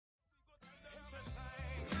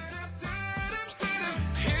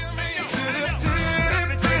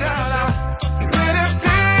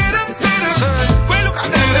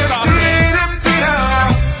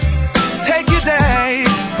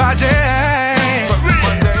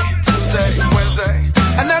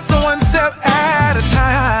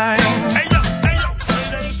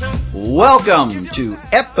welcome to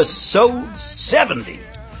episode 70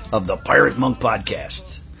 of the Pirate Monk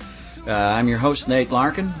Podcast. I'm your host, Nate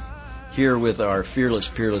Larkin, here with our fearless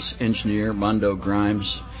engineer, Mondo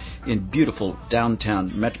Grimes, in beautiful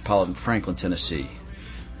downtown metropolitan Franklin, Tennessee.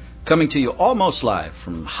 Coming to you almost live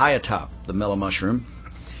from high atop the Mellow Mushroom,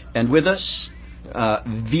 and with us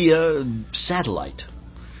via satellite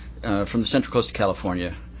from the Central Coast of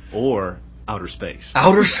California. Or outer space.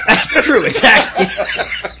 Outer space. True, exactly.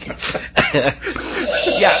 Yeah.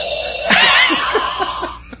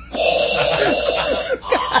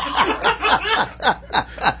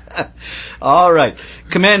 All right.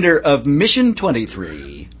 Commander of Mission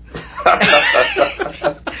 23,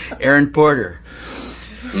 Aaron Porter.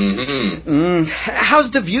 Mm-hmm.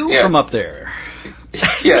 How's the view from up there?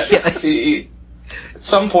 Yeah. See, at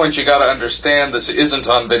some point you got to understand this isn't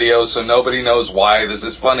on video, so nobody knows why this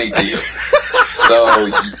is funny to you. So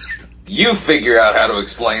you figure out how to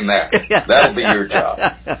explain that. That'll be your job.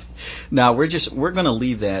 Now we're going to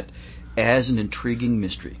leave that as an intriguing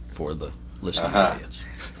mystery for the listening audience.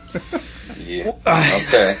 Yeah.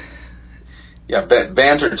 Okay. Yeah.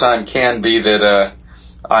 Banter time can be that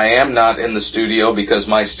I am not in the studio because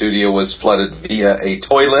my studio was flooded via a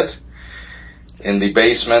toilet in the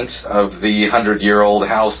basement of the 100-year-old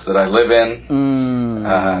house that I live in.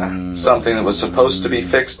 Something that was supposed to be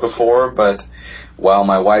fixed before, but while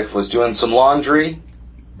my wife was doing some laundry,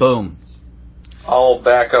 boom. All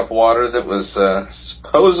backup water that was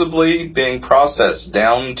supposedly being processed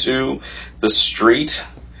down to the street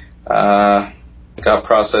got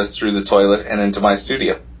processed through the toilet and into my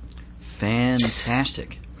studio.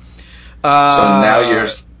 Fantastic. So now you're...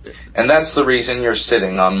 And that's the reason you're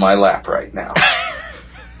sitting on my lap right now.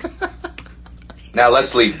 Now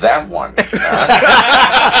let's leave that one.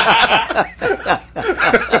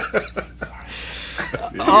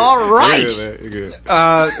 All right. You're good.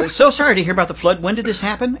 So sorry to hear about the flood. When did this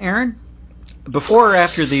happen, Aaron? Before or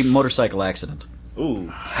after the motorcycle accident? Ooh.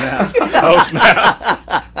 Snap. Oh,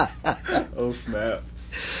 snap. Oh, snap.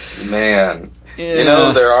 Man. Yeah. You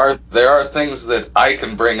know, there are things that I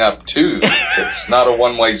can bring up, too. It's not a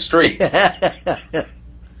one-way street. The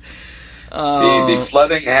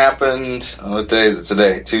flooding happened, what day is it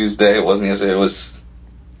today? Tuesday. It wasn't yesterday. It was...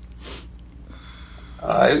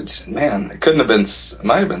 it couldn't have been... It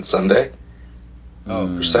might have been Sunday.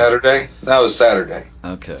 Or Saturday. That was Saturday.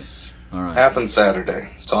 Okay. All right. Happened Saturday.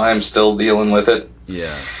 So I'm still dealing with it.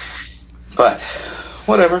 Yeah. But,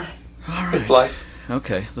 whatever. All right. It's life.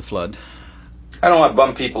 Okay, the flood. I don't want to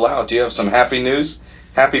bum people out. Do you have some happy news?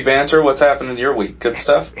 Happy banter? What's happening in your week? Good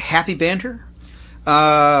stuff? Happy banter?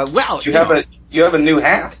 Well, you have a new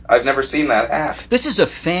hat. I've never seen that hat. This is a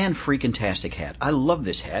fan-freaking-tastic hat. I love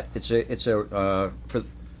this hat. It's a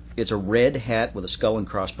red hat with a skull and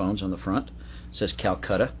crossbones on the front. It says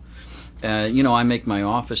Calcutta. I make my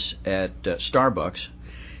office at Starbucks.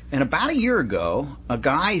 And about a year ago, a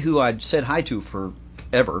guy who I'd said hi to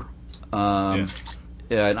forever,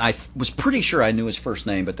 and I was pretty sure I knew his first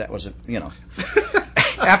name, but that was,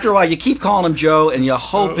 After a while, you keep calling him Joe, and you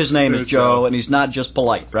hope his name is Joe, and he's not just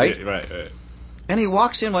polite, right? Yeah, right. And he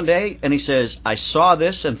walks in one day, and he says, I saw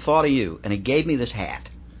this and thought of you, and he gave me this hat.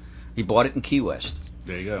 He bought it in Key West.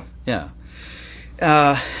 There you go. Yeah.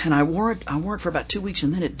 And I wore it for about 2 weeks,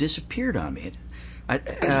 and then it disappeared on me. I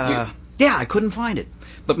couldn't find it.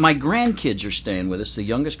 But my grandkids are staying with us. The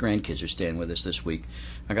youngest grandkids are staying with us this week.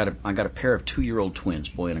 I got a pair of 2-year-old twins,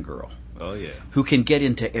 boy and a girl. Oh yeah. Who can get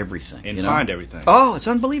into everything and find everything. Oh, it's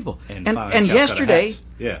unbelievable. And yesterday,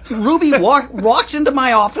 Ruby walks into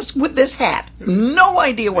my office with this hat. No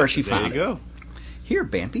idea where she found it. There you go. Here,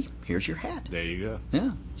 Bampy, here's your hat. There you go.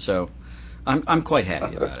 Yeah. So, I'm quite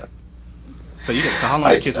happy about it. So how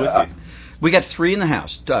long are the kids with you? We got 3 in the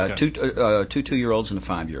house. Two 2-year-olds and a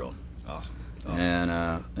 5-year-old. Awesome.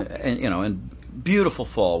 And beautiful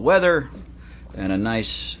fall weather, and a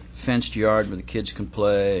nice fenced yard where the kids can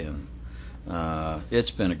play, and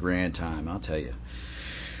it's been a grand time, I'll tell you.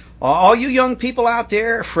 All you young people out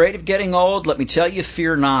there afraid of getting old, let me tell you,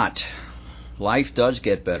 fear not. Life does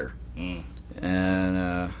get better, and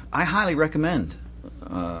I highly recommend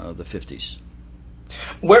the 50s.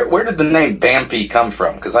 Where did the name Bampy come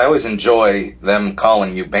from? Because I always enjoy them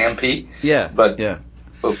calling you Bampy. Yeah. But yeah.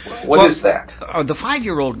 What is that? The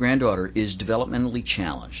 5-year-old granddaughter is developmentally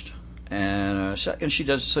challenged, and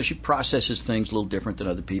she processes things a little different than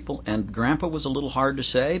other people. And Grandpa was a little hard to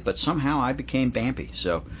say, but somehow I became Bampy.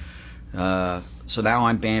 So now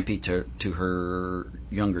I'm Bampy to her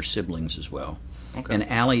younger siblings as well. Okay. And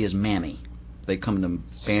Allie is Mammy. They come to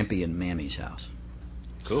Bampy and Mammy's house.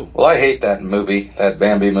 Cool. Well, I hate that movie, that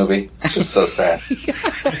Bambi movie. It's just so sad.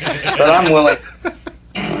 But I'm willing.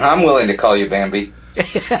 I'm willing to call you Bambi.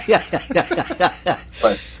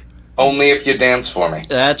 But only if you dance for me.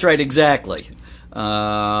 That's right, exactly.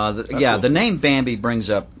 The name Bambi brings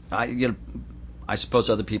up. I suppose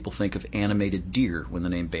other people think of animated deer when the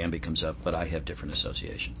name Bambi comes up, but I have different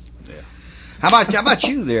associations. Yeah. How about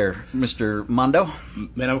you there, Mr. Mondo?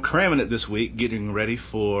 Man, I'm cramming it this week, getting ready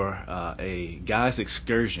for a guy's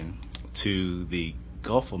excursion to the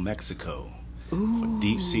Gulf of Mexico. Ooh. For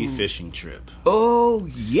deep sea fishing trip. Oh,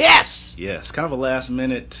 yes! Yes, kind of a last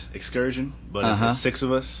minute excursion, but it's 6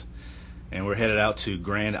 of us, and we're headed out to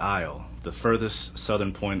Grand Isle, the furthest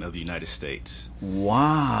southern point of the United States.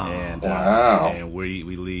 Wow. And we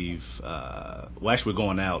leave, actually we're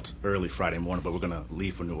going out early Friday morning, but we're going to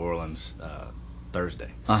leave for New Orleans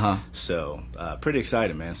Thursday. So, pretty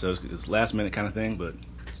excited, man. So it's last minute kind of thing, but...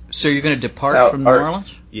 So you're going to depart from New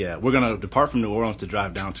Orleans? Yeah, we're going to depart from New Orleans to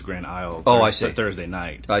drive down to Grand Isle Thursday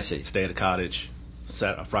night. I see. Stay at a cottage,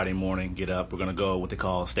 Friday morning, get up. We're going to go what they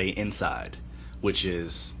call stay inside, which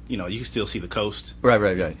is, you can still see the coast. Right.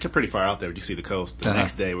 It's pretty far out there, but you see the coast. The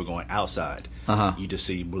next day, we're going outside. You just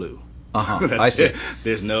see blue. I see.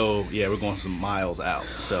 There's no, we're going some miles out.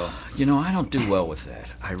 So I don't do well with that.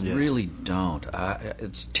 I really don't.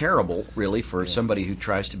 It's terrible, really, for somebody who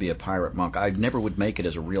tries to be a pirate monk. I never would make it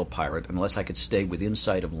as a real pirate unless I could stay within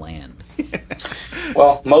sight of land.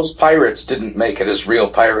 Well, most pirates didn't make it as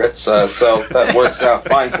real pirates, so that works out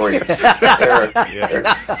fine for you. There are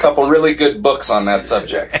a couple really good books on that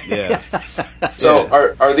subject. Yeah. So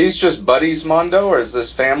are these just buddies, Mondo, or is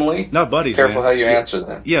this family? Not buddies. Careful how you answer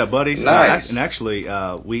that. Yeah, buddies. Nice. And actually,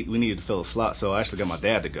 we needed to fill a slot, so I actually got my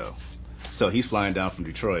dad to go. So he's flying down from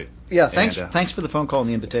Detroit. Yeah, thanks for the phone call and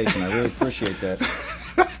the invitation. I really appreciate that.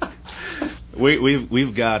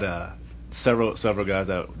 We've got several guys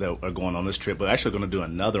that are going on this trip, but actually going to do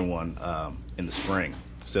another one in the spring.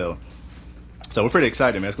 So we're pretty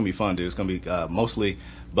excited, man. It's going to be fun, dude. It's going to be mostly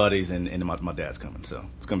buddies, and my dad's coming, so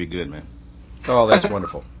it's going to be good, man. Oh, that's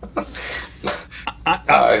wonderful.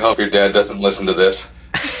 I hope your dad doesn't listen to this.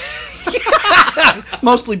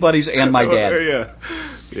 Mostly buddies and my dad.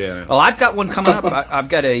 Yeah. Well, I've got one coming up. I've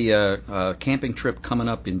got a camping trip coming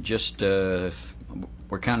up in just,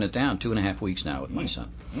 we're counting it down, 2.5 weeks now with my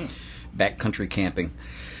son. Backcountry camping.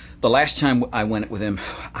 The last time I went with him,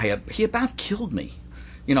 he about killed me.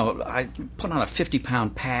 I put on a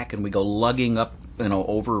 50-pound pack and we go lugging up,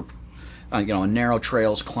 over, narrow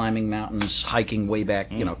trails, climbing mountains, hiking way back,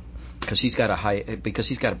 because he's got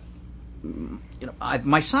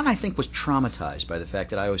my son, I think, was traumatized by the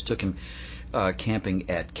fact that I always took him camping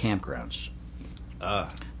at campgrounds.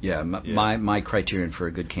 My criterion for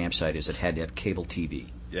a good campsite is it had to have cable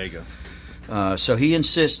TV. There you go. So he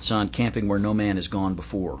insists on camping where no man has gone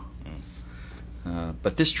before.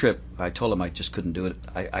 But this trip, I told him I just couldn't do it.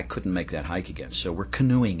 I couldn't make that hike again. So we're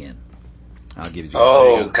canoeing in. I'll give you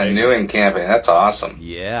the canoeing camping. That's awesome.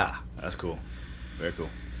 Yeah. That's cool. Very cool.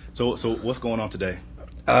 So what's going on today?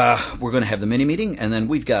 We're going to have the mini meeting, and then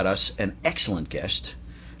we've got us an excellent guest,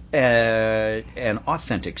 an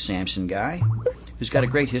authentic Samson guy who's got a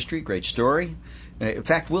great history, great story. In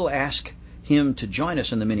fact, we'll ask him to join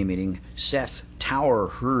us in the mini meeting, Seth Tower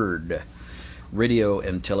Hurd, radio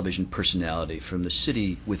and television personality from the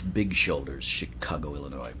city with big shoulders, Chicago,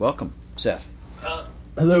 Illinois. Welcome, Seth.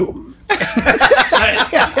 Hello.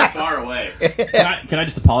 Far away. Can I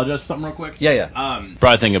just apologize for something real quick? Yeah.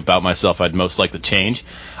 Probably think about myself I'd most like to change.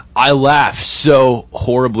 I laugh so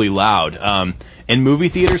horribly loud. In movie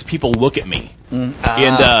theaters, people look at me.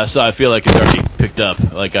 And so I feel like it's already picked up.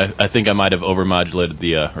 Like, I think I might have overmodulated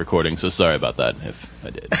the recording, so sorry about that if I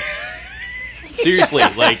did. Seriously,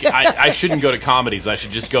 like, I shouldn't go to comedies. I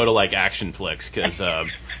should just go to, like, action flicks, because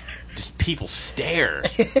just people stare.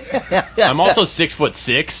 I'm also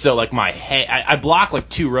 6'6", so, like, my head... I block, like,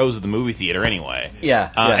 2 rows of the movie theater anyway. Yeah.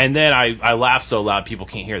 And then I laugh so loud people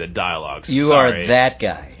can't hear the dialogue. So you sorry. are that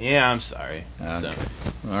guy. Yeah, I'm sorry. Okay.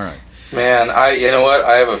 So. All right. Man, you know what?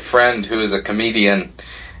 I have a friend who is a comedian,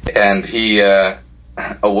 and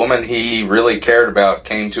a woman he really cared about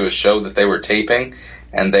came to a show that they were taping,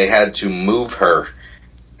 and they had to move her.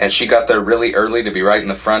 And she got there really early to be right in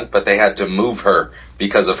the front, but they had to move her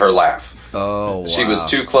because of her laugh. Oh, wow. She was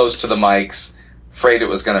too close to the mics, afraid it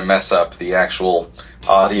was going to mess up the actual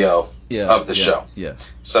audio of the show. Yeah.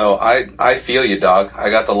 So I feel you, dog. I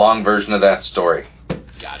got the long version of that story.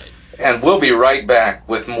 Got it. And we'll be right back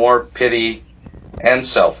with more pity and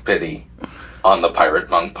self-pity on the Pirate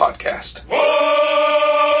Monk Podcast. Whoa!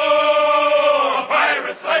 A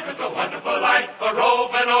pirate's life is a wonderful life, a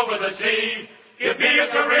roving over the sea. Give me a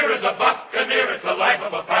career as a buccaneer, it's the life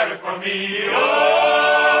of a pirate for me.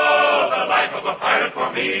 Oh, the life of a pirate. pilot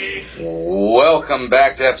for me. Welcome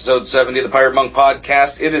back to episode 70 of the Pirate Monk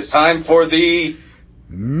Podcast. It is time for the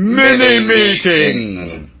Mini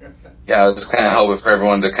meeting. Yeah, I was kind of hoping for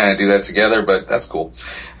everyone to kind of do that together, but that's cool.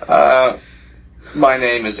 My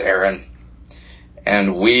name is Aaron,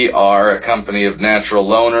 and we are a company of natural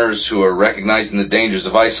loners who are recognizing the dangers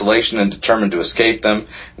of isolation and determined to escape them,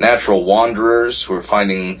 natural wanderers who are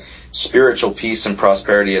finding spiritual peace and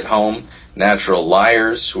prosperity at home, natural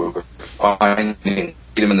liars who are finding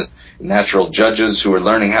freedom in the natural judges who are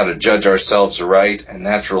learning how to judge ourselves aright, and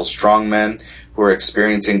natural strongmen who are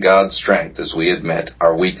experiencing God's strength as we admit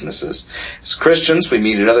our weaknesses. As Christians, we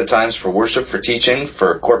meet at other times for worship, for teaching,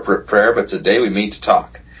 for corporate prayer, but today we meet to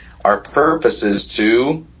talk. Our purpose is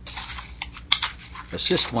to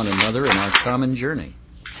assist one another in our common journey.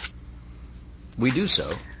 We do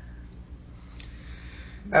so.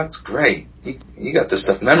 That's great. You got this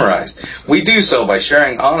stuff memorized. We do so by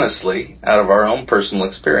sharing honestly out of our own personal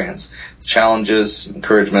experience the challenges,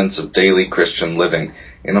 encouragements of daily Christian living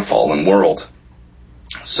in a fallen world.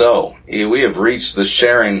 So, we have reached the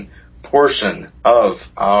sharing portion of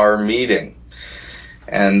our meeting.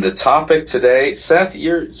 And the topic today, Seth,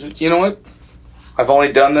 you know what? I've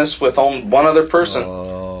only done this with only one other person.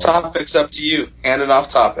 Oh. Topic's up to you, and an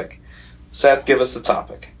off topic. Seth, give us the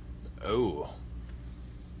topic. Oh.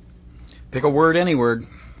 Pick a word, any word.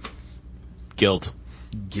 Guilt.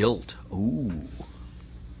 Guilt. Ooh.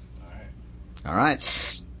 All right.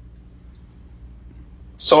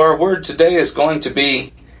 So our word today is going to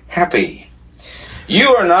be happy.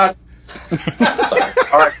 You are not... Sorry.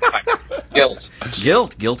 All right. Guilt.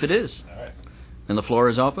 Guilt. Guilt it is. All right. And the floor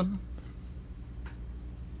is open?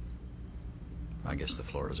 I guess the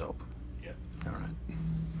floor is open. Yep. All right.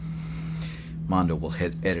 Mondo will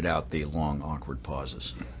edit out the long, awkward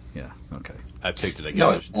pauses. Yeah, okay. I picked it. I guess No,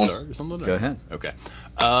 I should start or something? Go ahead. Okay.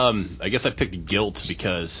 I guess I picked guilt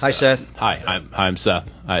because... Hi, Seth. Hi, I'm Seth.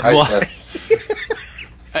 Hi, Seth.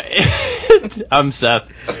 I'm Seth.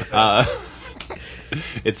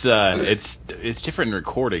 It's different in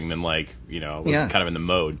recording than I was kind of in the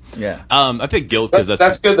mode. Yeah. I picked guilt because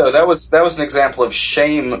that's good though. That was an example of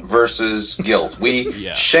shame versus guilt.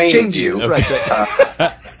 We shamed you. Okay.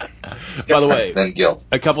 By the way, than guilt.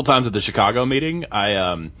 a couple times at the Chicago meeting,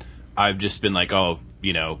 I've just been like,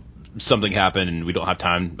 something happened and we don't have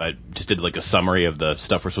time. I just did a summary of the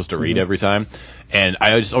stuff we're supposed to read every time, and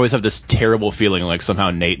I just always have this terrible feeling like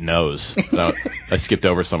somehow Nate knows. So I skipped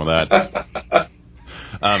over some of that.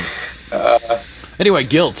 Anyway,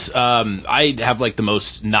 guilt. I have the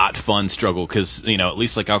most not fun struggle because at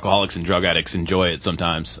least alcoholics and drug addicts enjoy it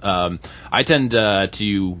sometimes. I tend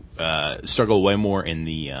to struggle way more in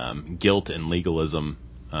the guilt and legalism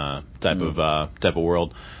type of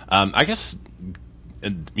world. I guess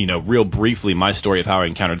real briefly, my story of how I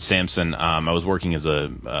encountered Samson. I was working as a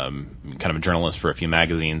kind of a journalist for a few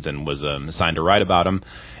magazines and was assigned to write about him.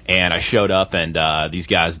 And I showed up, and these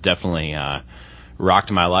guys definitely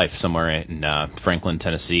rocked my life somewhere in Franklin,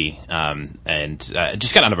 Tennessee, and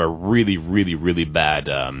just got out of a really, really, really bad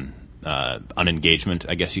unengagement,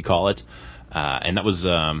 I guess you call it. And that was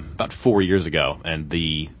about 4 years ago. And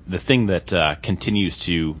the thing that continues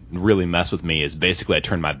to really mess with me is basically I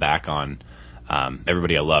turned my back on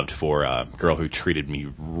everybody I loved for a girl who treated me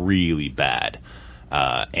really bad.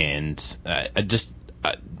 And I just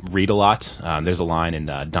read a lot. There's a line in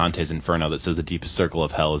Dante's Inferno that says the deepest circle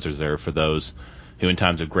of hell is reserved for those who in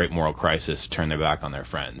times of great moral crisis turn their back on their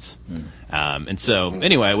friends. And so,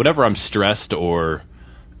 anyway, whenever I'm stressed or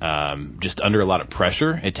just under a lot of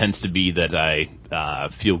pressure, it tends to be that I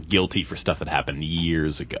feel guilty for stuff that happened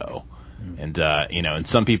years ago. And, and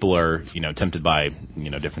some people are, tempted by,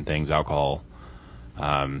 different things, alcohol,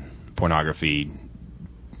 pornography,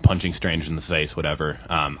 punching strangers in the face, whatever.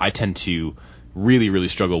 I tend to really, really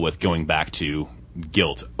struggle with going back to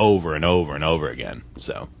guilt over and over and over again.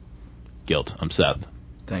 So, guilt. I'm Seth.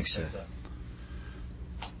 Thanks, Seth.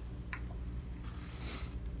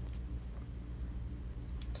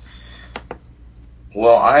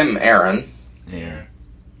 Well, I'm Aaron. Yeah.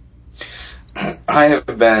 I have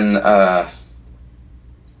been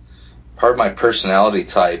part of my personality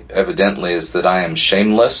type evidently is that I am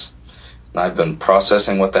shameless, and I've been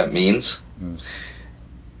processing what that means.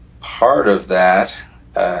 Part of that,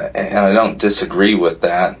 and I don't disagree with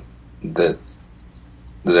that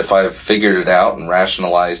if I've figured it out and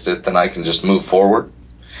rationalized it, then I can just move forward,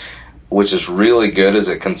 which is really good as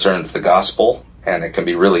it concerns the gospel, and it can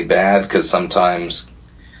be really bad because sometimes,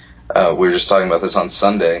 we were just talking about this on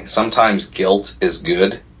Sunday, sometimes guilt is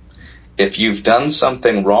good. If you've done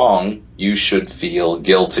something wrong, you should feel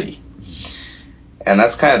guilty. And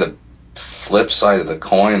that's kind of the flip side of the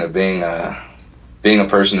coin of being a being a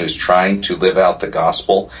person who's trying to live out the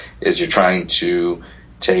gospel is you're trying to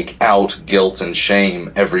take out guilt and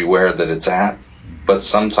shame everywhere that it's at. But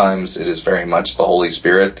sometimes it is very much the Holy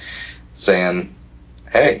Spirit saying,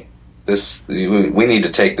 hey, we need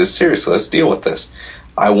to take this seriously. Let's deal with this.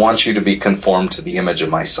 I want you to be conformed to the image of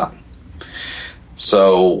my Son.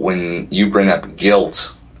 So when you bring up guilt,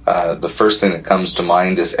 the first thing that comes to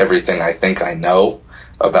mind is everything I think I know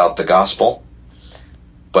about the gospel.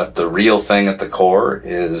 But the real thing at the core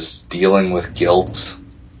is dealing with guilt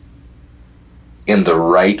in the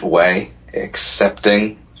right way,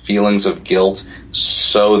 accepting feelings of guilt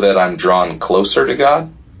so that I'm drawn closer to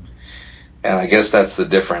God. And I guess that's the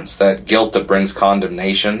difference. That guilt that brings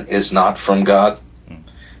condemnation is not from God,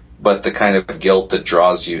 but the kind of guilt that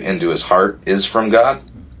draws you into His heart is from God.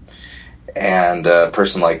 And a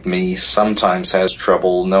person like me sometimes has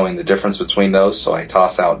trouble knowing the difference between those, so I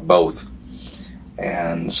toss out both.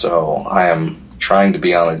 And so I am trying to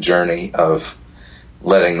be on a journey of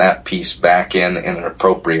letting that piece back in an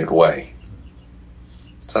appropriate way.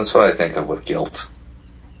 So that's what I think of with guilt.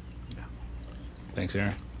 Thanks,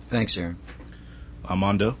 Aaron. Thanks, Aaron. I'm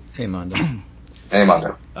Mondo. Hey, Mondo. Hey,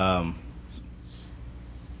 Mondo.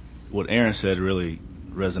 What Aaron said really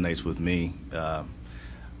resonates with me.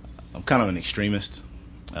 I'm kind of an extremist,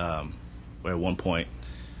 where at one point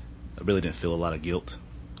I really didn't feel a lot of guilt.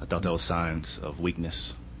 I thought that was signs of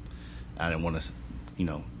weakness. I didn't want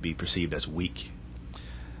to, be perceived as weak.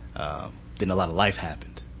 Then a lot of life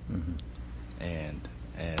happened, and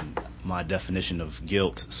my definition of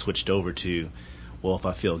guilt switched over to, well, if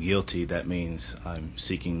I feel guilty, that means I'm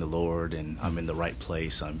seeking the Lord and I'm in the right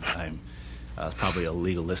place. I'm probably a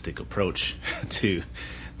legalistic approach to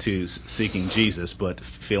seeking Jesus, but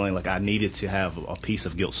feeling like I needed to have a piece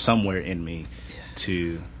of guilt somewhere in me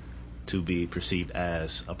to be perceived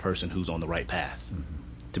as a person who's on the right path,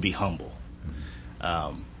 to be humble.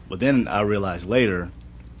 But then I realized later,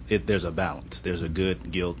 there's a balance. There's a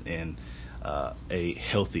good guilt and a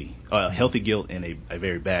healthy guilt and a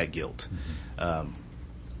very bad guilt.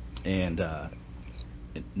 And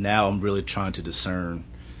now I'm really trying to discern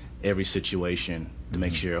every situation to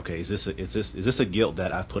make sure, okay, is this a guilt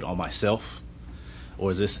that I put on myself,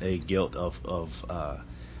 or is this a guilt of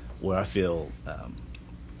where I feel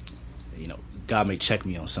God may check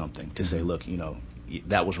me on something to say, look,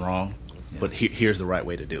 that was wrong, but here's the right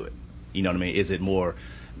way to do it. You know what I mean? Is it more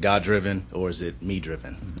God driven or is it me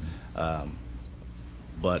driven?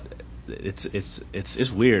 But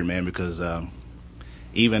it's weird, man, because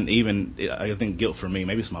even I think guilt for me,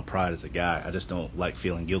 maybe it's my pride as a guy. I just don't like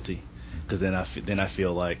feeling guilty, because then I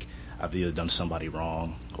feel like I've either done somebody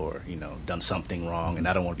wrong or done something wrong, and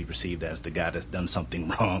I don't want to be perceived as the guy that's done something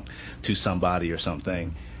wrong to somebody or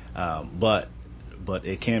something. But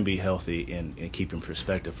it can be healthy in keeping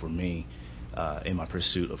perspective for me in my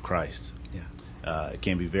pursuit of Christ. It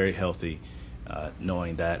can be very healthy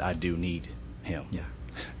knowing that I do need Him,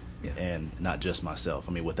 and not just myself.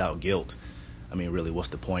 I mean, without guilt, really, what's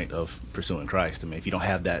the point of pursuing Christ? If you don't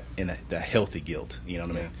have that that healthy guilt, you know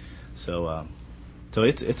what I mean? So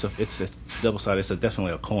it's double-sided. It's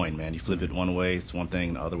definitely a coin, man. You flip it one way, it's one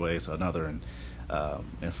thing; the other way, it's another. And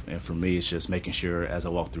for me, it's just making sure as I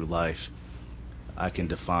walk through life, I can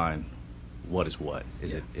define what is what.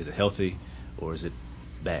 Is it healthy, or is it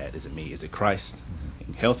bad? Is it me? Is it Christ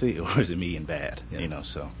and healthy, or is it me and bad?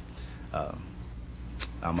 So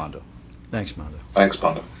I'm Mondo. Thanks, Mondo. Thanks,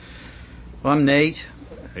 Mondo. Well, I'm Nate.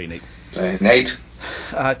 Hey, Nate. Hey, Nate.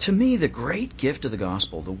 To me, the great gift of the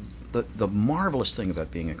gospel, the marvelous thing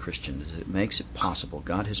about being a Christian, is it makes it possible.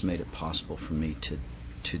 God has made it possible for me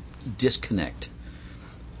to disconnect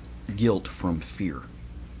guilt from fear.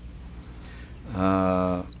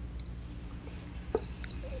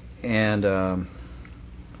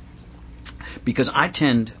 Because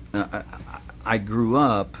I grew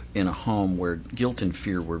up in a home where guilt and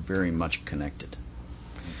fear were very much connected.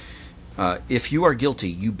 If you are guilty,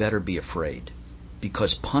 you better be afraid,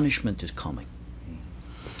 because punishment is coming.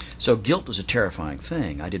 So guilt was a terrifying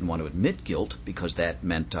thing. I didn't want to admit guilt because that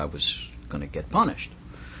meant I was going to get punished.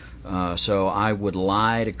 So I would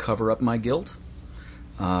lie to cover up my guilt.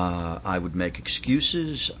 I would make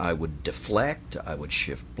excuses. I would deflect. I would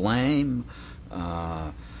shift blame.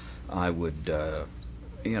 I would,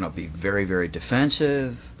 be very, very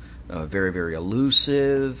defensive, very, very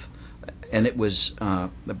elusive. And it was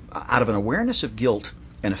out of an awareness of guilt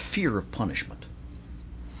and a fear of punishment.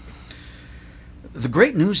 The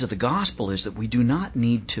great news of the gospel is that we do not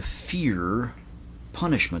need to fear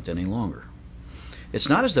punishment any longer. It's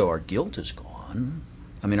not as though our guilt is gone.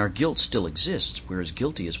 Our guilt still exists. We're as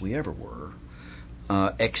guilty as we ever were,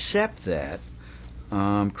 except that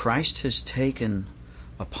Christ has taken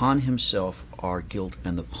upon himself our guilt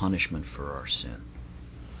and the punishment for our sin,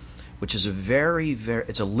 which is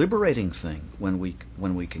it's a liberating thing when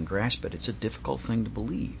we can grasp it. It's a difficult thing to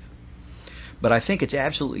believe, but I think it's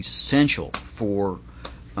absolutely essential for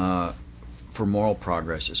moral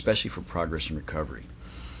progress, especially for progress and recovery.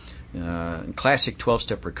 Classic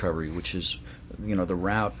 12-step recovery, which is the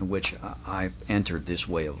route in which I've entered this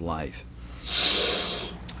way of life.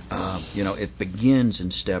 It begins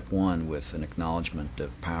in step 1 with an acknowledgement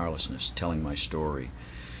of powerlessness, telling my story,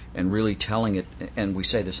 and really telling it. And we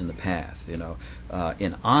say this in the path.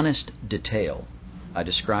 In honest detail, I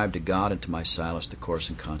describe to God and to my Silas the course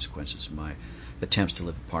and consequences of my attempts to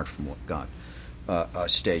live apart from God.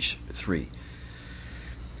 Stage 3.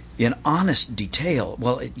 In honest detail,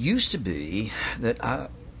 well, it used to be that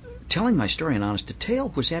telling my story in honest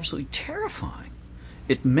detail was absolutely terrifying.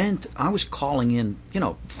 It meant I was calling in,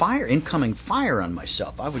 incoming fire on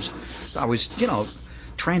myself. I was,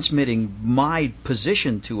 transmitting my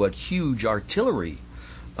position to a huge artillery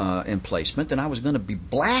emplacement, and I was going to be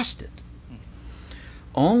blasted.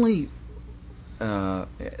 And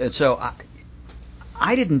so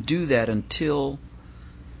I didn't do that until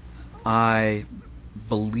I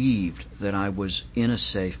believed that I was in a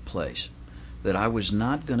safe place, that I was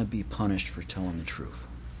not going to be punished for telling the truth.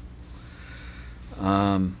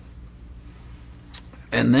 And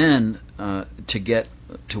then to get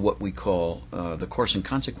to what we call the course and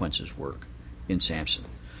consequences work in Samson,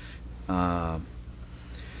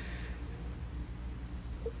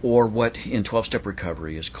 or what in 12-step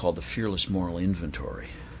recovery is called the fearless moral inventory,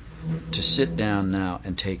 to sit down now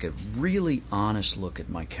and take a really honest look at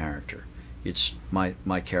my character. It's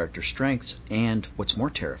my character strengths and, what's more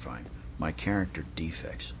terrifying, my character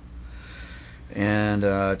defects. And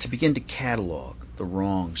to begin to catalog the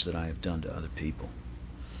wrongs that I have done to other people,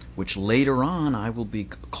 which later on I will be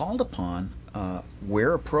called upon,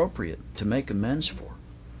 where appropriate, to make amends for.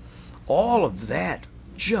 All of that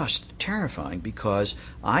just terrifying, because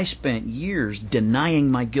I spent years denying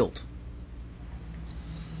my guilt.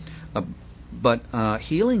 But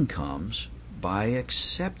healing comes by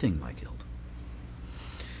accepting my guilt.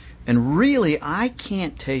 And really, I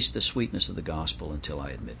can't taste the sweetness of the gospel until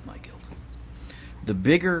I admit my guilt. The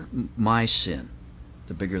bigger my sin,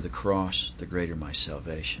 the bigger the cross, the greater my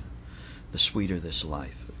salvation, the sweeter this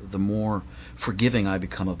life, the more forgiving I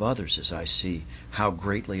become of others as I see how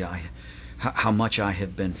much I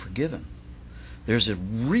have been forgiven. There's a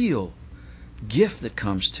real gift that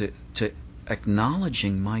comes to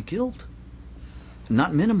acknowledging my guilt,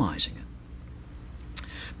 not minimizing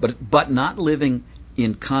it, but not living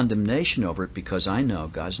in condemnation over it, because I know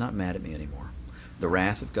God's not mad at me anymore. The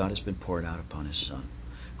wrath of God has been poured out upon His Son.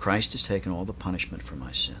 Christ has taken all the punishment for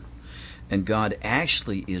my sin. And God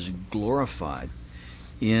actually is glorified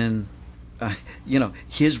in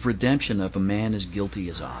His redemption of a man as guilty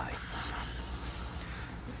as I.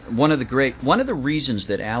 One of the reasons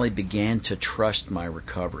that Allie began to trust my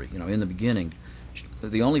recovery, in the beginning,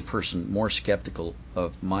 the only person more skeptical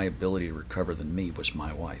of my ability to recover than me was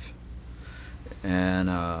my wife. And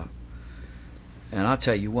I'll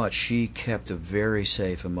tell you what, she kept a very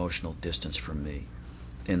safe emotional distance from me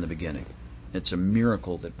in the beginning. It's a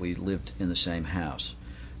miracle that we lived in the same house.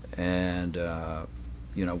 And,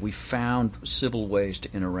 we found civil ways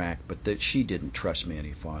to interact, but that she didn't trust me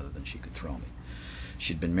any farther than she could throw me.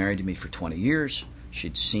 She'd been married to me for 20 years.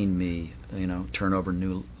 She'd seen me, turn over a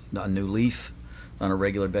new leaf on a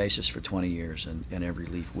regular basis for 20 years, and every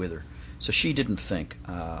leaf wither. So she didn't think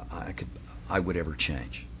I would ever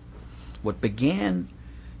change. What began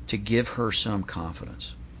to give her some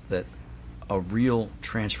confidence that a real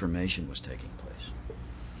transformation was taking place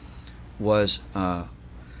was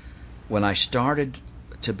when I started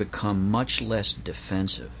to become much less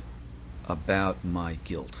defensive about my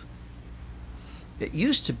guilt. It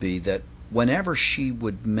used to be that whenever she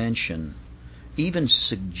would mention, even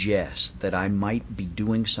suggest that I might be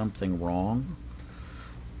doing something wrong,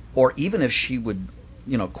 or even if she would,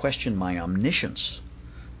 question my omniscience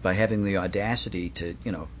by having the audacity to,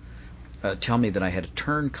 tell me that I had a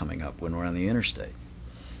turn coming up when we're on the interstate,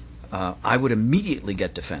 I would immediately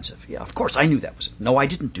get defensive. Yeah, of course, I knew that was it. No, I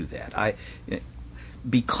didn't do that.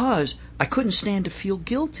 Because I couldn't stand to feel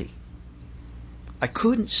guilty. I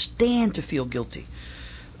couldn't stand to feel guilty.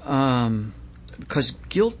 Because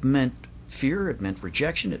guilt meant fear, it meant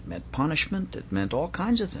rejection, it meant punishment, it meant all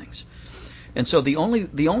kinds of things. And so the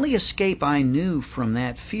only escape I knew from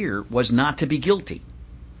that fear was not to be guilty.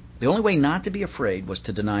 The only way not to be afraid was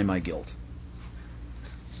to deny my guilt.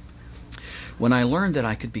 When I learned that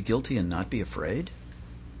I could be guilty and not be afraid,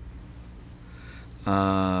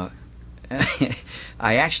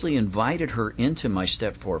 I actually invited her into my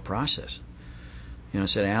step 4 process. I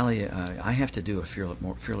said, Allie, I have to do a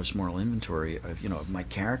fearless moral inventory of my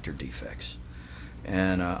character defects.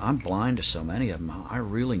 And I'm blind to so many of them. I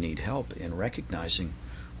really need help in recognizing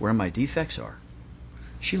where my defects are.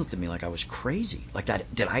 She looked at me like I was crazy. Like,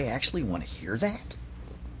 did I actually want to hear that?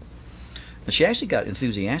 And she actually got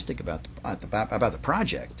enthusiastic about the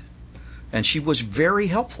project, and she was very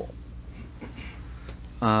helpful.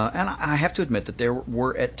 And I have to admit that there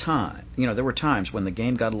were times when the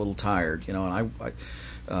game got a little tired, and I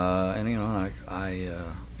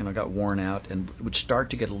got worn out and would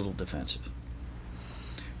start to get a little defensive.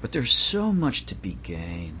 But there's so much to be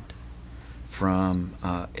gained from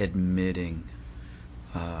admitting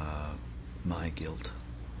my guilt,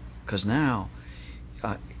 because now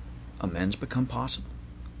amends become possible,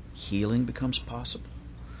 healing becomes possible,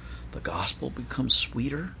 the gospel becomes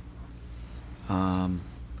sweeter.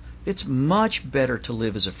 It's much better to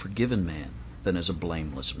live as a forgiven man than as a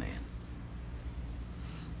blameless man.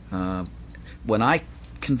 When I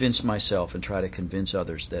convince myself and try to convince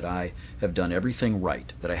others that I have done everything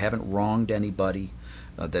right, that I haven't wronged anybody,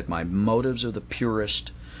 that my motives are the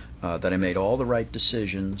purest, that I made all the right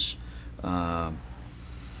decisions, that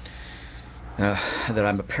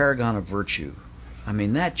I'm a paragon of virtue,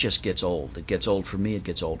 that just gets old. It gets old for me, it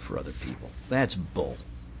gets old for other people. That's bull.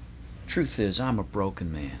 Truth is, I'm a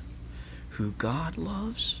broken man who God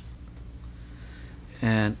loves,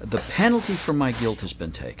 and the penalty for my guilt has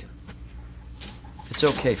been taken. It's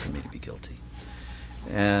okay for me to be guilty.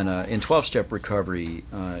 And in 12-step recovery,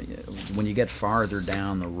 when you get farther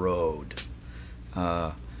down the road,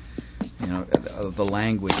 the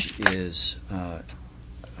language is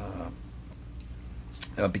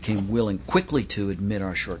became willing quickly to admit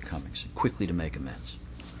our shortcomings, quickly to make amends.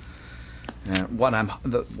 And what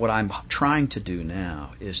I'm trying to do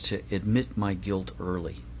now is to admit my guilt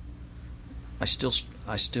early. I still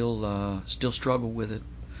struggle with it,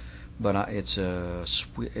 but I've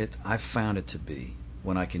found it to be,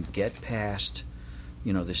 when I can get past,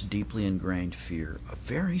 this deeply ingrained fear, a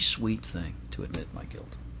very sweet thing to admit my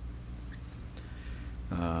guilt.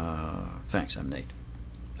 Thanks. I'm Nate.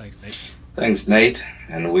 Thanks, Nate. Thanks, Nate.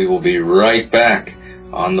 And we will be right back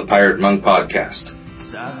on the Pirate Monk Podcast.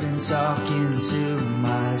 I've been talking to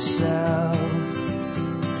myself.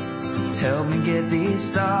 Help me get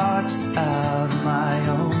these thoughts out of my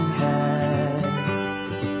own head.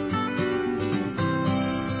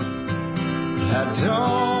 I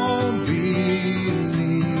don't believe.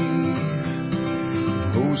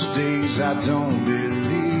 Most days I don't believe.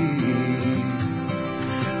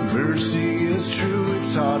 Mercy is true.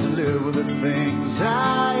 It's hard to live with the things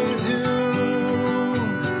I do.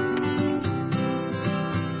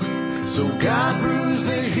 So God bruised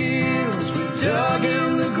the heels, we dug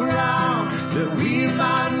in the ground, that we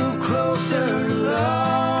might move closer to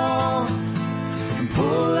love, and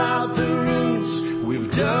pull out the roots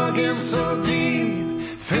we've dug in so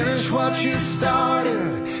deep. Finish what you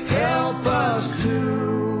started, help us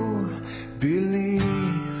to believe.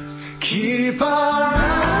 Keep our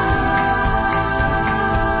eyes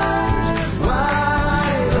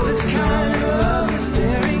wide open. This kind of love is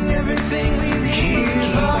daring, everything we need.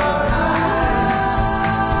 Keep our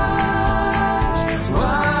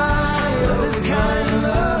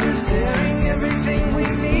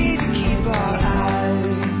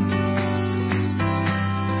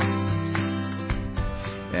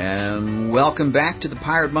welcome back to the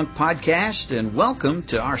Pirate Monk Podcast, and welcome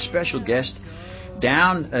to our special guest.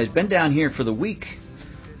 Has been down here for the week.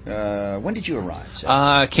 When did you arrive?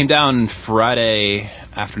 Came down Friday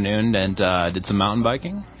afternoon and did some mountain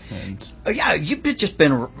biking. And yeah, you've just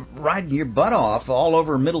been riding your butt off all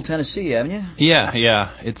over Middle Tennessee, haven't you?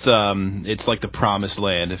 Yeah. It's like the promised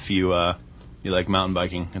land if you like mountain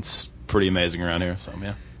biking. It's pretty amazing around here. So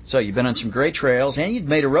yeah. So you've been on some great trails, and you'd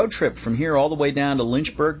made a road trip from here all the way down to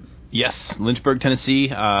Lynchburg. Yes, Lynchburg, Tennessee.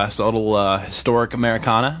 So a little historic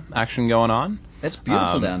Americana action going on. That's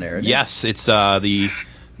beautiful down there, isn't it? Yes, it's the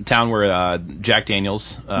town where Jack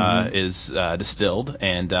Daniels is distilled,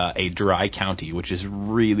 and a dry county, which is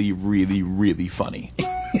really, really, really funny.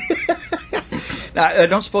 Now, I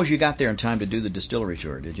don't suppose you got there in time to do the distillery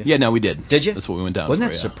tour, did you? Yeah, no, we did. Did you? That's what we went down Wasn't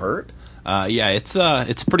for, that superb? Yeah,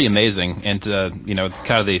 it's pretty amazing, and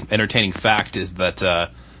kind of the entertaining fact is that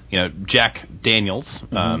Jack Daniels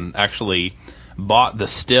actually bought the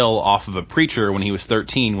still off of a preacher when he was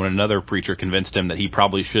 13, when another preacher convinced him that he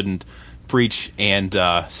probably shouldn't preach and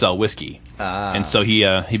sell whiskey. And so he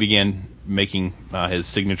began making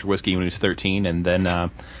his signature whiskey when he was 13, and then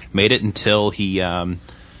made it until he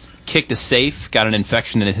kicked a safe, got an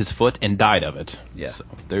infection in his foot, and died of it. Yeah. So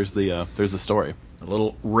there's the story. A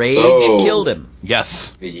little rage killed him.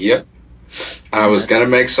 Yes. Yep. I was going to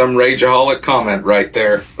make some rageaholic comment right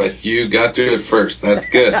there, but you got to it first. That's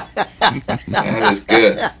good. That is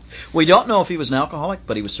good. We don't know if he was an alcoholic,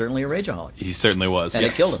 but he was certainly a rageaholic. He certainly was. And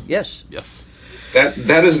yes. it killed him. Yes. Yes.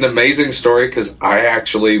 That is an amazing story, because I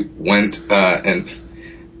actually went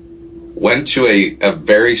to a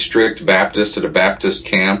very strict Baptist at a Baptist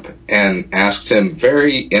camp and asked him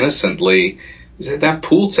very innocently, he said, that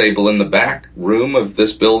pool table in the back room of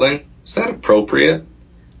this building, is that appropriate?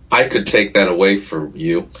 I could take that away from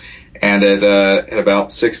you. And at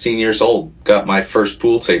about 16 years old, got my first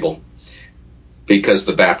pool table because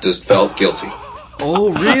the Baptist felt guilty.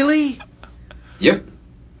 Oh, really? Yep.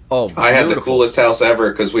 Oh, I had the coolest house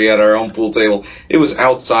ever because we had our own pool table. It was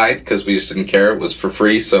outside because we just didn't care. It was for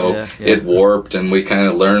free, so it warped, and we kind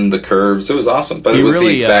of learned the curves. It was awesome, but it was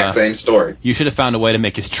the exact same story. You should have found a way to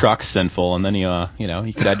make his truck sinful, and then you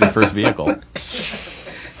could have your first vehicle.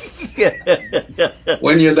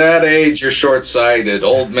 When you're that age, you're short-sighted.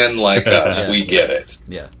 Old men like us, we get it.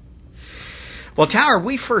 Yeah. Well, Tower,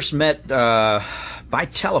 we first met by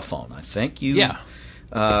telephone, I think.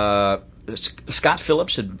 Scott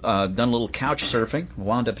Phillips had done a little couch surfing,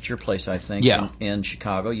 wound up at your place, I think, in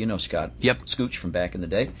Chicago. You know Scott. Yep. Scooch from back in the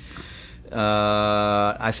day.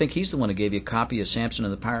 I think he's the one who gave you a copy of Samson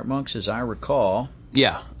and the Pirate Monks, as I recall.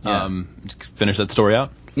 Yeah. Finish that story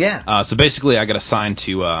out? Yeah. So basically, I got assigned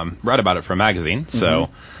to write about it for a magazine. Mm-hmm. So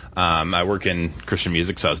I work in Christian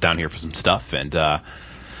music, so I was down here for some stuff, and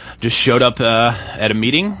just showed up at a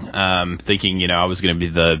meeting, thinking, I was going to be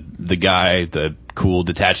the guy, the cool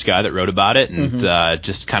detached guy that wrote about it, and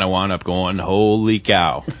just kind of wound up going, holy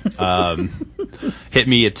cow. Hit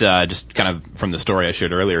me at just kind of from the story I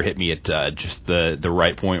shared earlier, hit me at just the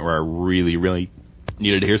right point where I really, really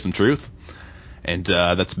needed to hear some truth. And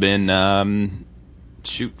that's been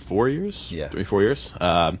 4 years? Yeah. 3-4 years.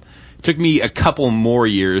 Took me a couple more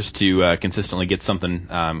years to consistently get something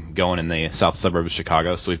going in the south suburbs of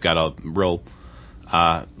Chicago. So we've got a real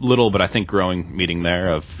little, but I think growing meeting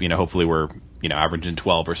there of, hopefully we're, averaging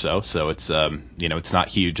 12 or so. So it's, it's not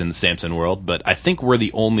huge in the Samson world, but I think we're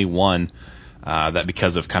the only one that,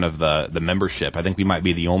 because of kind of the membership, I think we might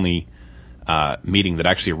be the only meeting that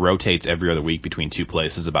actually rotates every other week between two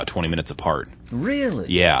places about 20 minutes apart. Really?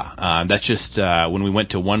 Yeah. That's just when we went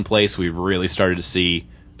to one place, we really started to see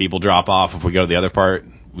people drop off. If we go to the other part,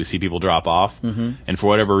 we see people drop off. Mm-hmm. And for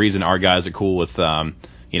whatever reason, our guys are cool with, 1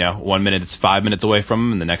 minute it's 5 minutes away from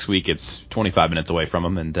them, and the next week it's 25 minutes away from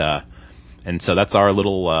them. And so that's our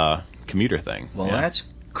little commuter thing. Well, that's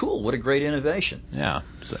cool. What a great innovation. Yeah.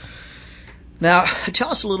 So. Now, tell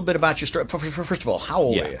us a little bit about your story. First of all, how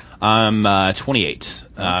old are you? I'm 28.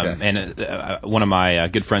 Okay. And one of my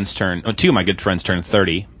good friends two of my good friends turned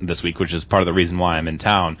 30 this week, which is part of the reason why I'm in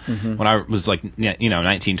town. Mm-hmm. When I was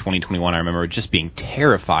 19, 20, 21, I remember just being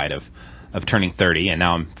terrified of turning 30, and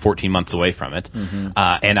now I'm 14 months away from it. Mm-hmm.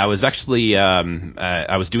 And I was actually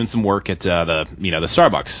I was doing some work at the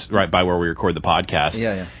Starbucks right by where we record the podcast.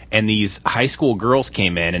 Yeah. And these high school girls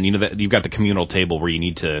came in, and you've got the communal table where you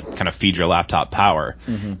need to kind of feed your laptop power.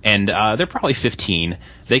 Mm-hmm. And they're probably 15.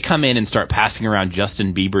 They come in and start passing around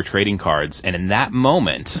Justin Bieber trading cards, and in that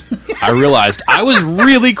moment, I realized I was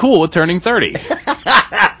really cool with turning 30.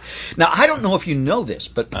 Now, I don't know if you know this,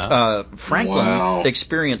 but Franklin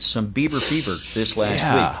experienced some Bieber fever this last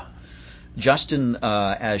week. Justin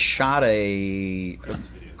has shot a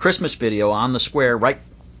Christmas video on the square right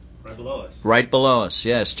below us. Right below us,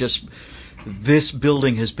 yes. Just, this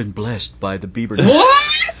building has been blessed by the Bieber.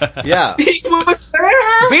 What? Yeah. He was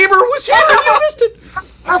there? Bieber was here. You missed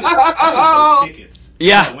it. Tickets.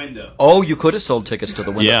 Yeah. Window. Oh, you could have sold tickets to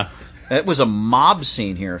the window. Yeah. It was a mob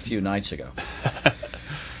scene here a few nights ago.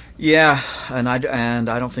 Yeah, and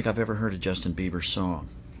I don't think I've ever heard a Justin Bieber song.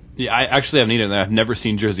 Yeah, I actually haven't either. I've never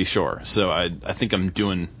seen Jersey Shore, so I think I'm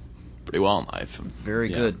doing pretty well in life. Very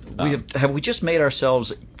good. Have we just made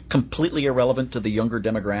ourselves completely irrelevant to the younger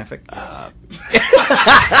demographic?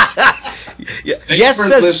 Thanks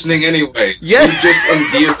for listening anyway. Yes. We just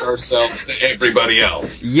endeared ourselves to everybody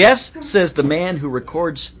else. Yes, says the man who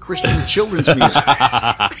records Christian children's music.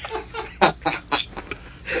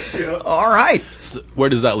 All right. So where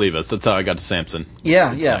does that leave us? That's how I got to Samson.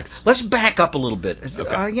 Yeah. Next? Let's back up a little bit.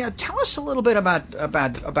 Okay. Tell us a little bit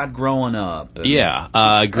about growing up. Grew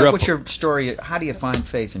up. What's your story? How do you find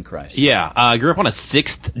faith in Christ? Yeah, grew up on a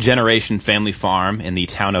 6th generation family farm in the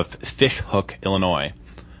town of Fishhook, Illinois.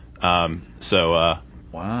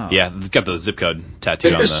 Wow. Yeah, it's got the zip code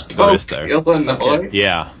tattooed on the wrist there. Illinois?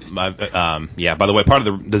 Yeah. By the way, part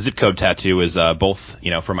of the zip code tattoo is both,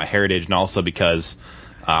 for my heritage and also because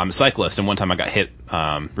I'm a cyclist. And one time I got hit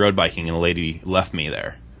road biking, and a lady left me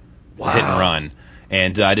there. Wow. Hit and run.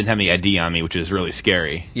 And I didn't have any ID on me, which is really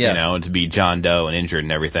scary, to be John Doe and injured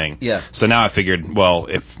and everything. Yeah. So now I figured, well,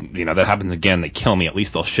 if, that happens again, they kill me, at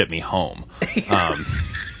least they'll ship me home.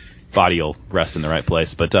 Body will rest in the right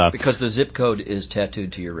place. But because the zip code is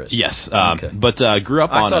tattooed to your wrist. Yes. Okay. But grew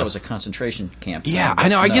up I on thought it was a concentration camp. Yeah, I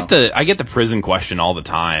know. I get the prison question all the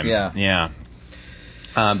time. Yeah. Yeah.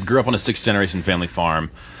 Grew up on a 6th-generation family farm.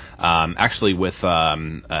 Actually, with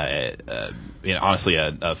honestly,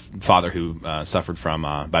 a father who suffered from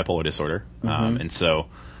bipolar disorder, and so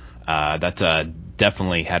that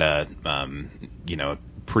definitely had a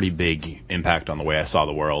pretty big impact on the way I saw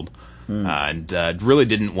the world, and really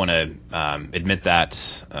didn't want to admit that,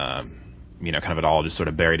 kind of at all. Just sort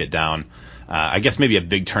of buried it down. I guess maybe a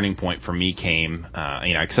big turning point for me came,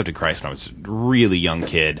 I accepted Christ when I was a really young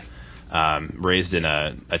kid. Raised in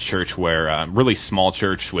a church where really small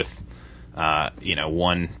church with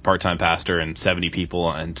one part-time pastor and 70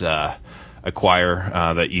 people and a choir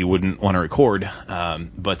that you wouldn't want to record,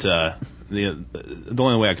 but the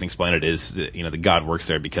only way I can explain it is that God works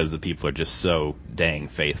there because the people are just so dang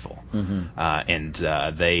faithful, and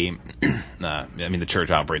they the church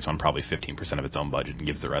operates on probably 15% of its own budget and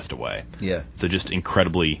gives the rest away. So just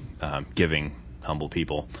incredibly giving, humble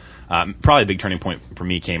people. Probably a big turning point for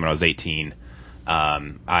me came when I was 18.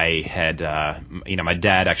 I had, my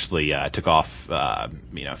dad actually took off,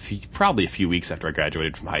 probably a few weeks after I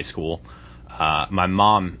graduated from high school. My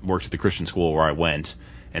mom worked at the Christian school where I went,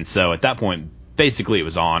 and so at that point, basically it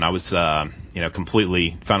was on. I was, found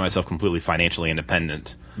myself completely financially independent,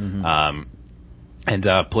 and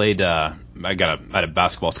played. I had a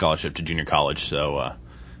basketball scholarship to junior college, so.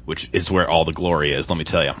 Which is where all the glory is, let me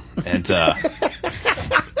tell you. And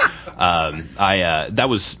that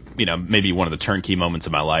was, maybe one of the turnkey moments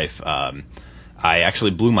of my life. I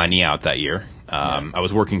actually blew my knee out that year. I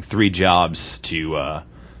was working 3 jobs to,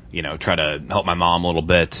 try to help my mom a little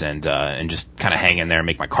bit and just kind of hang in there,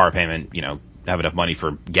 make my car payment, have enough money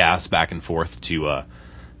for gas back and forth to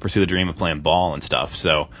pursue the dream of playing ball and stuff.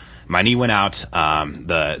 So my knee went out.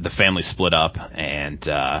 The family split up,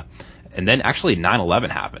 and then actually 9/11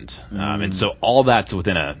 happened. And so all that's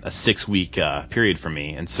within a 6-week period for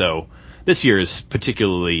me. And so this year is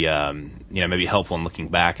particularly, maybe helpful in looking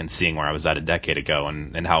back and seeing where I was at a decade ago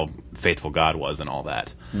and how faithful God was and all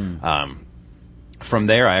that. From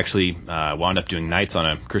there, I actually wound up doing nights on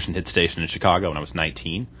a Christian hit station in Chicago when I was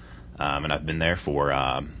 19. And I've been there for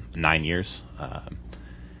 9 years.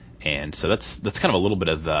 And so that's kind of a little bit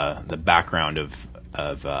of the background of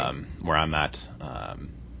where I'm at.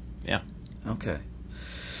 Yeah. Okay.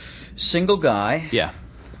 Single guy. Yeah.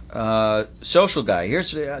 Social guy.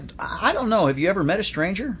 I don't know. Have you ever met a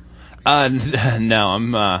stranger? No.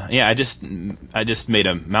 I'm. I just made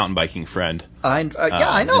a mountain biking friend. I know.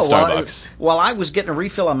 In Starbucks. While I was getting a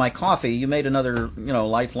refill on my coffee, you made another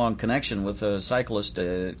lifelong connection with a cyclist.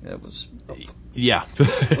 It was. Yeah.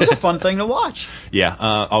 It was a fun thing to watch. Yeah.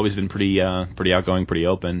 Always been pretty outgoing, pretty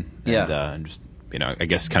open. Yeah. And just. I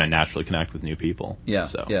guess kind of naturally connect with new people. Yeah.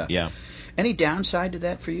 So, yeah. Any downside to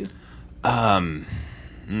that for you? Yeah,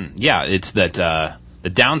 it's that the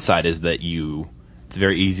downside is that it's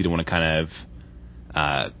very easy to want to kind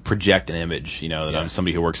of project an image, that I'm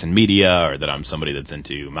somebody who works in media or that I'm somebody that's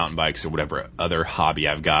into mountain bikes or whatever other hobby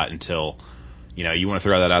I've got until, you want to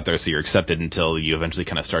throw that out there so you're accepted until you eventually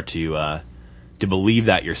kind of start to believe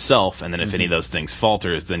that yourself, and then if any of those things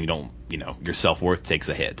falters, then you don't, your self-worth takes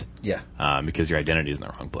a hit. Yeah. Because your identity is in the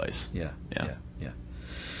wrong place. Yeah.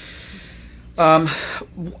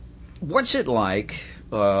 What's it like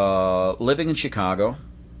living in Chicago?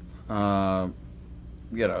 A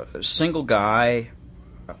single guy,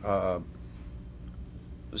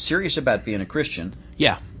 serious about being a Christian.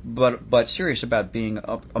 Yeah. But serious about being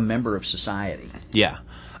a member of society. Yeah.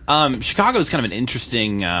 Chicago is kind of an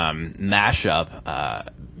interesting mashup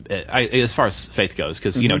as far as faith goes,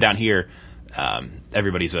 because down here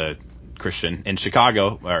everybody's a Christian. In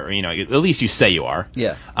Chicago, or at least you say you are.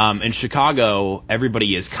 Yeah. In Chicago,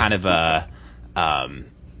 everybody is kind of a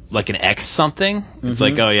like an ex something. It's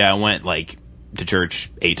like, oh yeah, I went to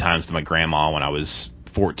church 8 times with my grandma when I was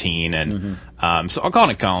 14, and so I'll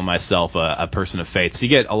kind of call myself a person of faith. So you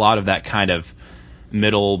get a lot of that kind of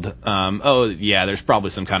middled, there's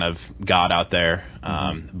probably some kind of God out there,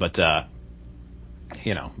 but I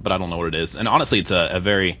don't know what it is. And honestly, it's a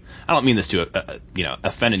very, I don't mean this to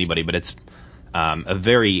offend anybody, but it's a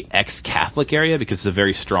very ex-Catholic area because it's a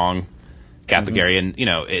very strong Catholic area, and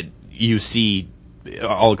you see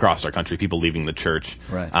all across our country, people leaving the church.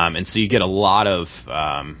 Right. And so you get a lot of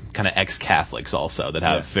kind of ex-Catholics also that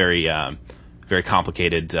have very very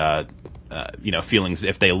complicated feelings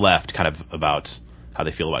if they left, kind of about how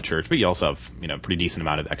they feel about church. But you also have a pretty decent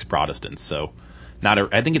amount of ex-Protestants. So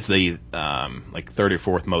I think it's the like third or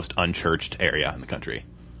fourth most unchurched area in the country.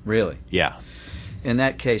 Really? Yeah. In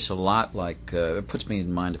that case, a lot like it puts me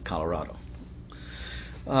in mind of Colorado.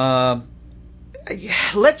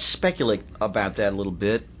 Let's speculate about that a little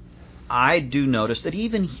bit. I do notice that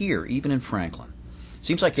even here, even in Franklin, it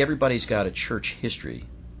seems like everybody's got a church history.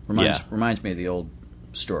 Reminds me of the old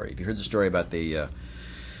story. Have you heard the story about the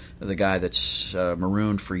guy that's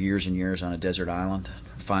marooned for years and years on a desert island?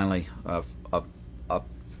 Finally, a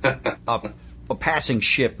passing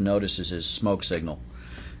ship notices his smoke signal,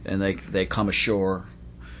 and they come ashore.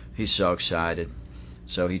 He's so excited.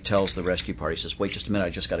 So he tells the rescue party, he says, "Wait just a minute, I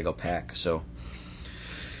just got to go pack." So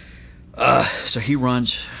he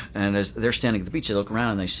runs, and as they're standing at the beach, they look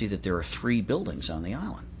around and they see that there are 3 buildings on the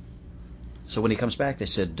island. So when he comes back, they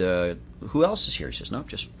said, "Who else is here?" He says, "No,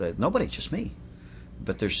 just nobody, just me.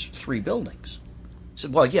 But there's 3 buildings." He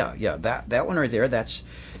said, "Well, yeah, that one right there, that's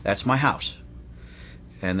my house."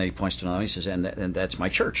 And then he points to another one. He says, and that's my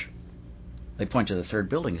church. They point to the 3rd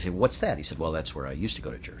building and say, "What's that?" He said, "Well, that's where I used to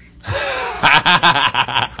go to church."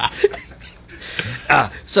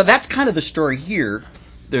 So that's kind of the story here.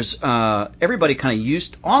 There's almost everybody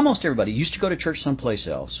used to go to church someplace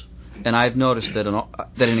else, and I've noticed that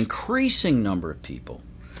an increasing number of people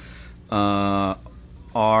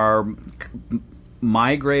are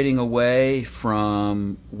migrating away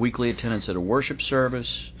from weekly attendance at a worship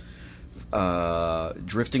service,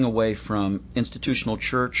 drifting away from institutional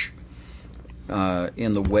church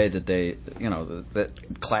in the way that that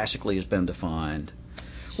classically has been defined.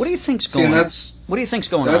 What do you think's going on? What do you think's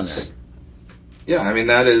going on there? Yeah, I mean,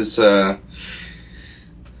 that is,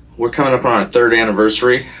 we're coming up on our 3rd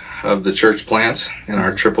anniversary of the church plant in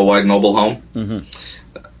our triple wide mobile home. Mm-hmm.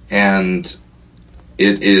 And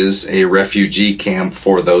it is a refugee camp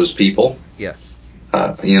for those people. Yeah.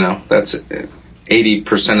 That's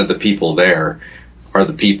 80% of the people there are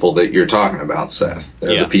the people that you're talking about, Seth.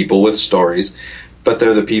 They're the people with stories, but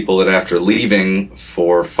they're the people that after leaving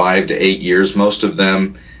for 5 to 8 years, most of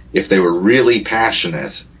them, if they were really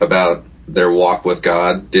passionate about their walk with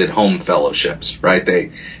God, did home fellowships, right?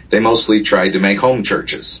 They mostly tried to make home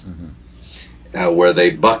churches, where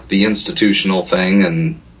they bucked the institutional thing,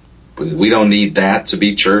 and we don't need that to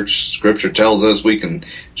be church. Scripture tells us we can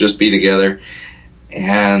just be together.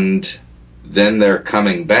 And then they're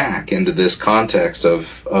coming back into this context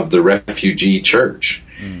of the refugee church.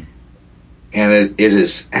 Mm. And it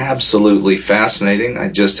is absolutely fascinating. I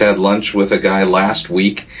just had lunch with a guy last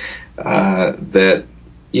week that,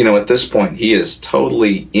 at this point he is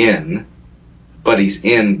totally in, but he's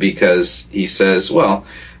in because he says, "Well,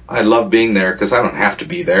 I love being there because I don't have to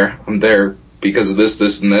be there. I'm there because of this,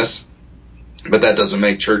 this, and this. But that doesn't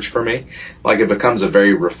make church for me." Like, it becomes a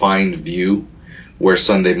very refined view where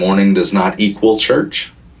Sunday morning does not equal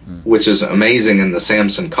church, which is amazing in the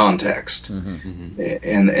Samson context. Mm-hmm.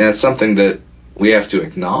 And it's something that we have to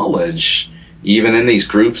acknowledge even in these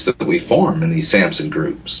groups that we form, in these Samson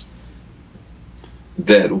groups,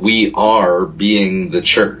 that we are being the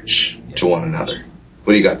church to one another.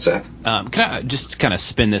 What do you got, Seth? Can I just kind of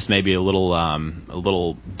spin this maybe a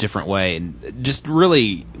little different way? And just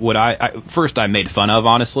really what I made fun of,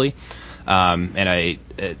 honestly. And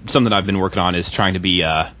something I've been working on is trying to be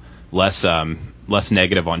less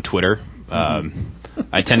negative on Twitter.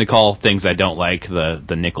 I tend to call things I don't like the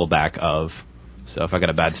Nickelback of. So if I got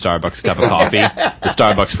a bad Starbucks cup of coffee, the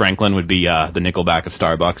Starbucks Franklin would be the Nickelback of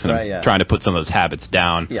Starbucks, and I'm trying to put some of those habits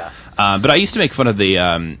down. Yeah. But I used to make fun of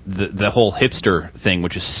the whole hipster thing,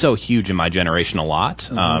 which is so huge in my generation a lot.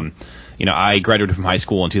 Mm-hmm. I graduated from high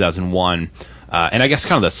school in 2001. And I guess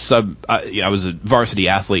kind of I was a varsity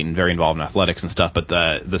athlete and very involved in athletics and stuff, but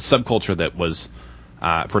the subculture that was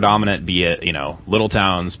predominant, be it, little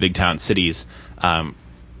towns, big town cities,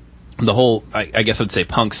 the whole, I guess I'd say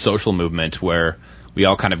punk social movement where we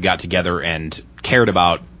all kind of got together and cared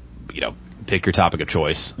about, pick your topic of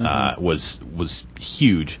choice, was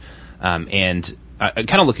huge. And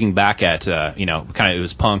kind of looking back at, it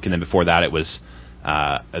was punk, and then before that it was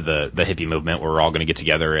the hippie movement where we're all going to get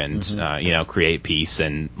together and create peace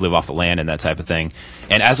and live off the land and that type of thing.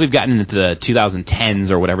 And as we've gotten into the 2010s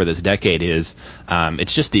or whatever this decade is,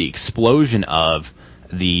 it's just the explosion of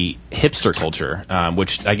the hipster culture,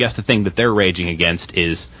 which I guess the thing that they're raging against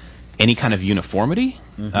is any kind of uniformity.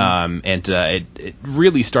 It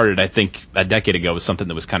really started, I think, a decade ago with something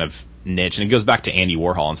that was kind of niche, and it goes back to Andy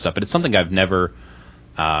Warhol and stuff, but it's something I've never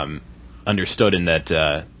understood in that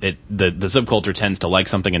the subculture tends to like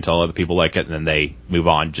something until other people like it, and then they move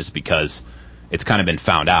on just because it's kind of been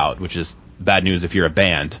found out, which is bad news if you're a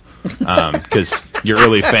band, because your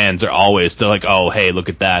early fans are they're like, oh, hey, look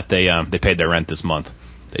at that, they paid their rent this month,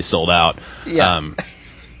 they sold out. Yeah.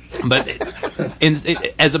 But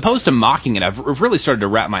as opposed to mocking it, I've really started to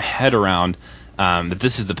wrap my head around that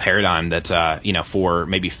this is the paradigm that for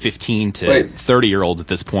maybe 15 to 30-year-olds at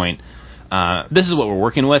this point, this is what we're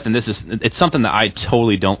working with, and it's something that I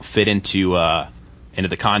totally don't fit into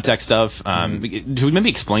the context of. Do we maybe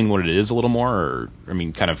explain what it is a little more, or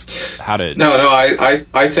kind of how to? No.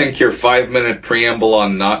 I think your 5-minute preamble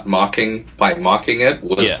on not mocking by mocking it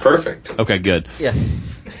was perfect. Okay, good. Yeah.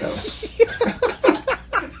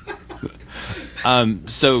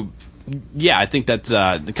 So, yeah, I think that's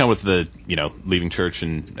kind of with the leaving church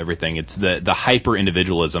and everything. It's the hyper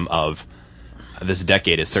individualism of this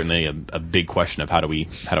decade is certainly a big question of how do we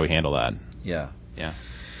handle that. Yeah. Yeah.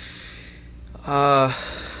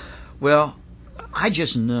 Well, I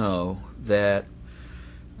just know that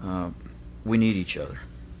we need each other.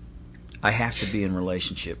 I have to be in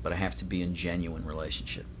relationship, but I have to be in genuine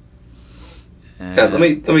relationship. Let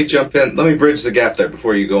me jump in. Let me bridge the gap there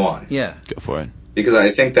before you go on. Yeah. Go for it. Because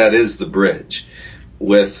I think that is the bridge.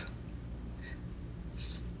 With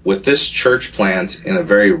this church plant in a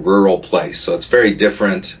very rural place, so it's very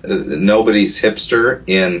different. Nobody's hipster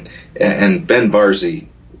and Ben Barzy,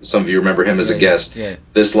 some of you remember him as a guest. Yeah.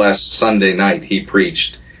 This last Sunday night he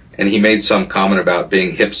preached, and he made some comment about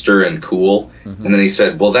being hipster and cool, and then he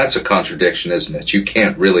said, well, that's a contradiction, isn't it? You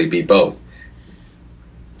can't really be both.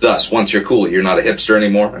 Thus, once you're cool, you're not a hipster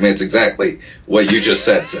anymore. It's exactly what you just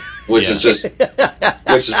said, which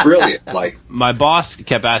is brilliant. Like, my boss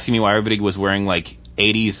kept asking me why everybody was wearing like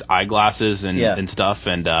 80s eyeglasses and stuff,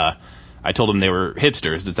 and I told him they were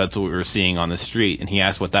hipsters, that's what we were seeing on the street, and he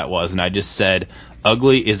asked what that was, and I just said,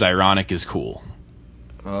 ugly is ironic is cool.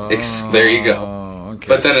 There you go. Okay.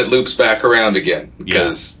 But then it loops back around again,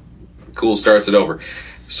 because cool starts it over.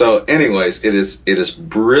 So anyways, it is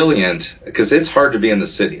brilliant, because it's hard to be in the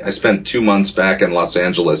city. I spent 2 months back in Los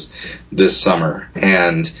Angeles this summer,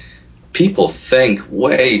 and people think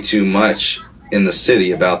way too much in the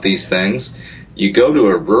city about these things. You go to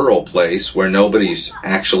a rural place where nobody's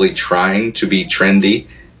actually trying to be trendy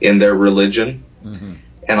in their religion,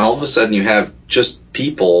 and all of a sudden you have just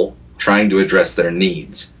people trying to address their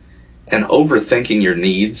needs. And overthinking your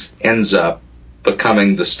needs ends up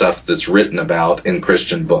becoming the stuff that's written about in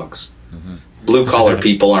Christian books. Blue-collar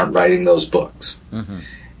people aren't writing those books.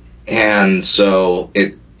 And so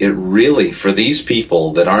it really, for these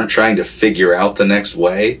people that aren't trying to figure out the next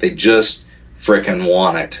way, they just frickin'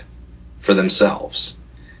 want it for themselves.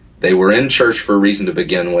 They were in church for a reason to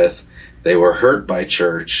begin with. They were hurt by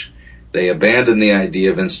church. They abandoned the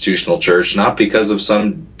idea of institutional church, not because of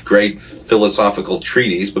some great philosophical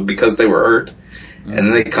treatise, but because they were hurt. And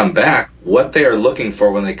then they come back. What they are looking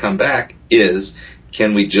for when they come back is,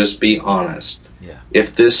 can we just be honest? Yeah.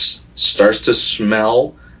 If this starts to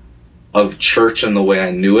smell of church in the way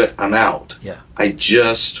I knew it, I'm out. Yeah. I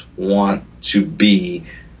just want to be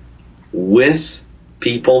with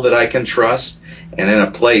people that I can trust, and in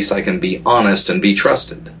a place I can be honest and be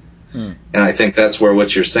trusted. And I think that's where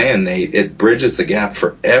what you're saying, Nate, it bridges the gap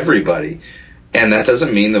for everybody. And that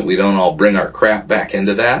doesn't mean that we don't all bring our crap back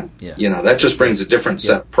into that. Yeah. That just brings a different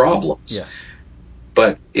set of problems. Yeah.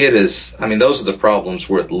 But it is, those are the problems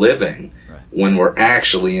worth living when we're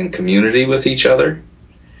actually in community with each other.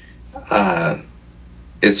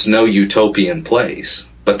 It's no utopian place,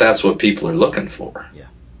 but that's what people are looking for. Yeah.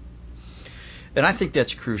 And I think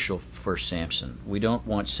that's crucial for Samson. We don't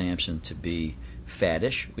want Samson to be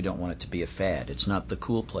faddish. We don't want it to be a fad. It's not the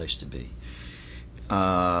cool place to be.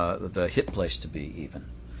 The hip place to be, even.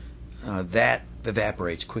 That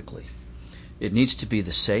evaporates quickly. It needs to be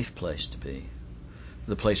the safe place to be,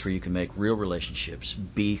 the place where you can make real relationships,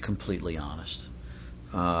 be completely honest,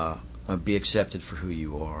 be accepted for who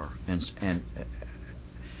you are, and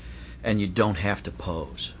you don't have to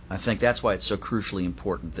pose. I think that's why it's so crucially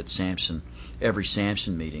important that every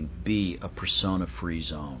Samson meeting, be a persona-free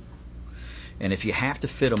zone. And if you have to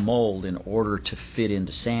fit a mold in order to fit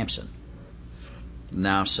into Samson,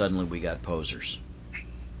 now suddenly we got posers.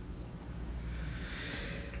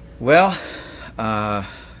 Well,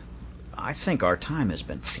 I think our time has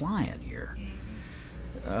been flying here.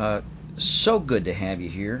 So good to have you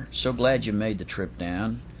here. So glad you made the trip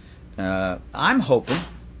down. I'm hoping,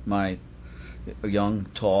 my young,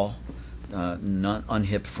 tall,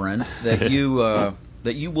 unhip friend, that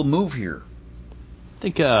you will move here. I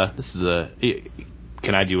think this is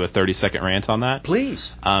can I do a 30-second rant on that? Please.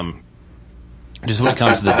 just when it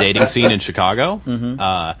comes to the dating scene in Chicago,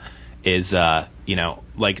 Mm-hmm. is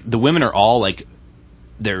like the women are all like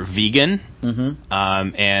they're vegan,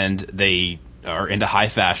 and they are into high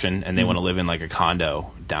fashion, and they want to live in like a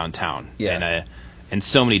condo downtown. Yeah. And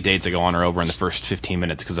so many dates I go on are over in the first 15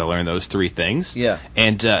 minutes because I learned those 3 things. Yeah.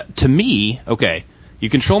 And to me, okay, you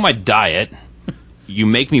control my diet, you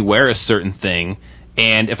make me wear a certain thing,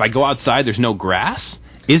 and if I go outside, there's no grass.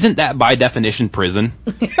 Isn't that by definition prison?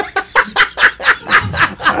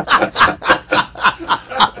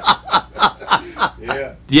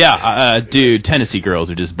 Yeah, dude, Tennessee girls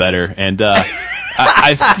are just better, and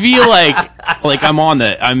I feel like I'm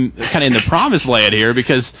kind of in the promised land here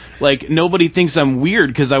because like nobody thinks I'm weird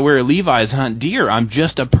because I wear Levi's hunt deer. I'm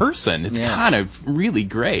just a person. It's kind of really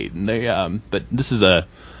great, and but this is a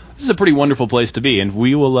pretty wonderful place to be, and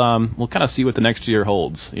we'll kind of see what the next year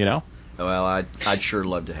holds, you know. Well, I'd sure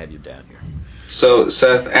love to have you down here. So,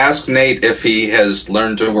 Seth, ask Nate if he has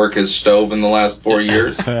learned to work his stove in the last 4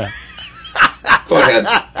 years. Go ahead.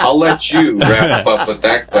 I'll let you wrap up with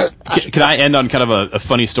that question. Can I end on kind of a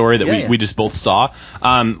funny story that we just both saw?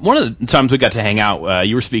 One of the times we got to hang out,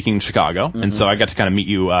 you were speaking in Chicago, and so I got to kind of meet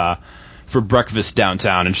you for breakfast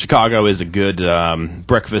downtown. And Chicago is a good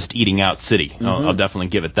breakfast eating out city. I'll definitely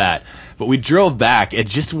give it that. But we drove back at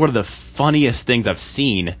just one of the funniest things I've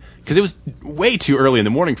seen, because it was way too early in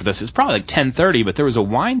the morning for this. It was probably like 10:30, but there was a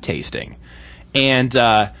wine tasting. And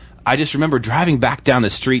I just remember driving back down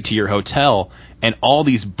the street to your hotel and all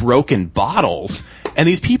these broken bottles. And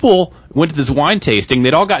these people went to this wine tasting.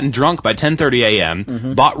 They'd all gotten drunk by 10:30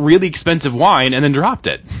 a.m., bought really expensive wine, and then dropped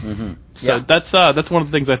it. So that's one of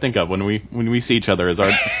the things I think of when we see each other is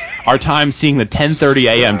our time seeing the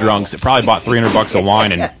 10:30 a.m. drunks that probably bought $300 of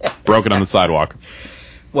wine and broke it on the sidewalk.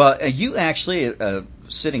 Well, you actually,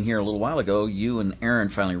 sitting here a little while ago, you and Aaron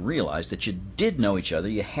finally realized that you did know each other.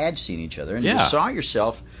 You had seen each other, and you saw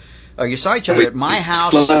yourself. You saw each other at my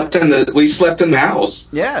house. We slept in the house.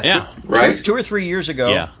 Yeah. Right? 2 or 3 years ago.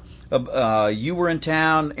 Yeah. You were in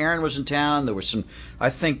town. Aaron was in town. There was some, I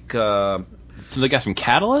think. So the guys from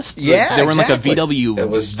Catalyst? Yeah, they were in like a exactly.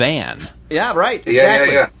 VW van. Yeah, right.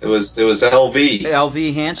 Exactly. Yeah. It was LV.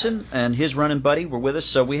 LV Hansen and his running buddy were with us.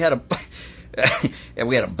 So we had a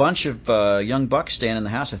bunch of young bucks staying in the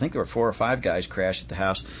house. I think there were 4 or 5 guys crashed at the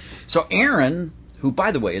house. So Aaron, who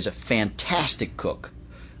by the way is a fantastic cook,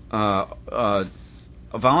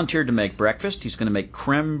 volunteered to make breakfast. He's going to make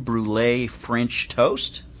creme brulee French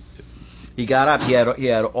toast. He got up. He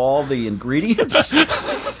had all the ingredients.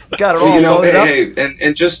 Got it all loaded up. Hey,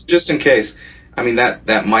 and just in case, I mean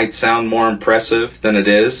that might sound more impressive than it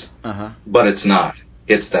is, but it's not.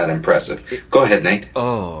 It's that impressive. Go ahead, Nate.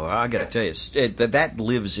 Oh, I got to tell you, that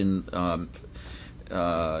lives in. That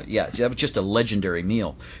was just a legendary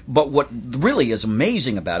meal. But what really is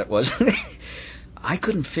amazing about it was. I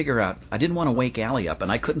couldn't figure out, I didn't want to wake Allie up,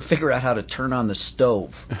 and I couldn't figure out how to turn on the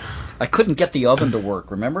stove. I couldn't get the oven to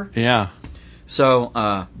work, remember? Yeah. So,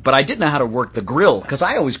 but I did know how to work the grill, because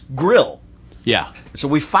I always grill. Yeah. So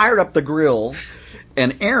we fired up the grill,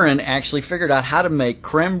 and Aaron actually figured out how to make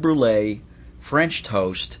creme brulee French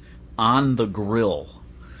toast on the grill.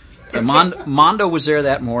 And Mondo was there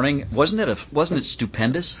that morning. Wasn't it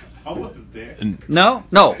stupendous? I wasn't there. No.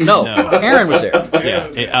 Aaron was there.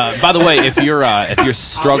 Yeah. By the way, if you're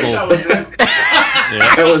struggling,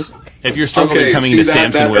 if you're struggling coming to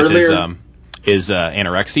Samson with his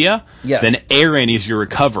anorexia, then Aaron is your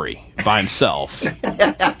recovery by himself.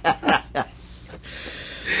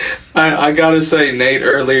 I gotta say, Nate,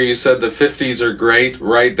 earlier you said the 50s are great.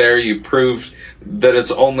 Right there, you proved that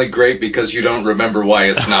it's only great because you don't remember why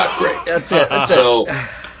it's not great. That's it. So,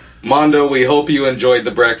 Mondo, we hope you enjoyed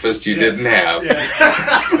the breakfast you didn't have.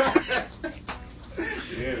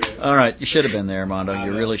 All right, you should have been there, Mondo.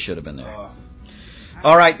 You really should have been there.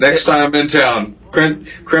 All right. Next time I'm in town, creme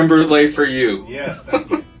brulee for you. Yes,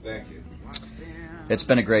 thank you. It's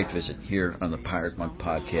been a great visit here on the Pirate Monk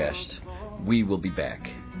Podcast. We will be back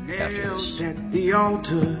after this. At the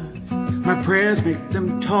altar, my prayers make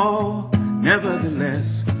them tall.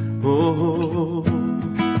 Nevertheless, oh,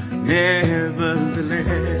 nevertheless.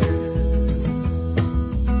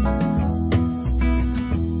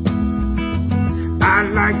 I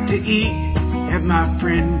like to eat at my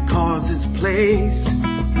friend Cause's place,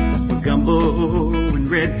 with gumbo and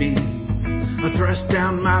red beans are thrust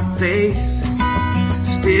down my face.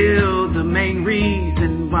 Still the main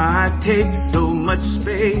reason why I take so much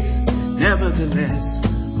space. Nevertheless,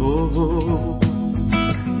 oh,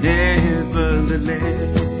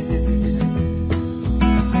 nevertheless,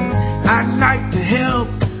 I'd like to help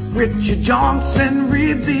Richard Johnson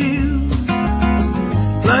rebuild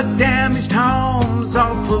flood-damaged homes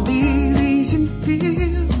off of Elysian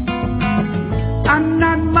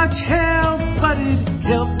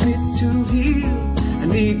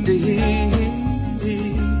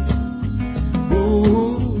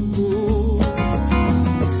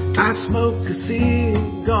smoke a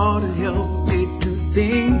cigar to help me to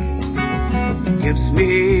think. Gives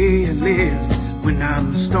me a lift when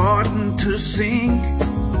I'm starting to sink.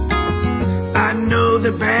 I know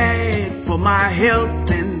they're bad for my health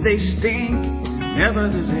and they stink.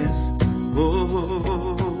 Nevertheless,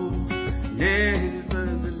 oh,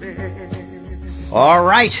 nevertheless. All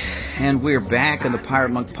right, and we're back on the Pirate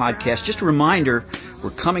Monk Podcast. Just a reminder,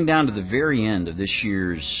 we're coming down to the very end of this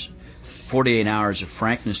year's 48 Hours of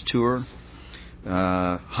Frankness tour.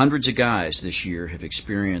 Hundreds of guys this year have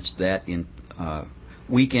experienced that in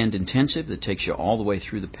weekend intensive that takes you all the way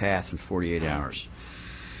through the path in 48 hours.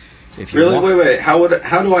 If you Really? Wait. How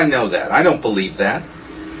do I know that? I don't believe that.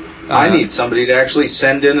 I need somebody to actually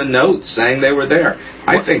send in a note saying they were there.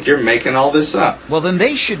 I think you're making all this up. Well, then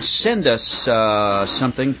they should send us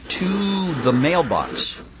something to the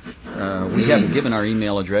mailbox. We haven't given our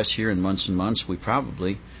email address here in months and months. We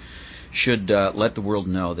probably should let the world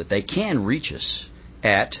know that they can reach us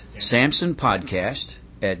at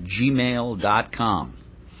samsonpodcast@gmail.com.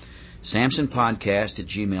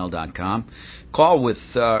 samsonpodcast@gmail.com.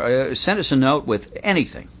 Send us a note with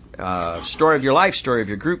anything. Story of your life, story of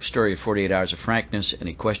your group, story of 48 Hours of Frankness,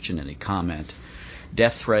 any question, any comment,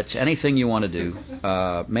 death threats, anything you want to do,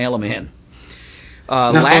 mail them in.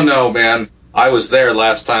 No, man. I was there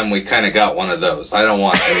last time. We kind of got one of those. I don't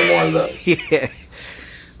want any more of those. Yeah.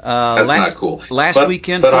 That's not cool. Last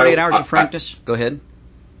weekend, 48 Hours of Frankness. Go ahead.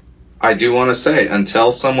 I do want to say,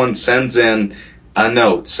 until someone sends in a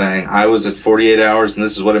note saying, I was at 48 Hours and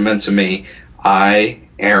this is what it meant to me,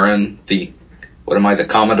 Aaron, the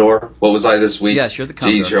Commodore? What was I this week? Yes, you're the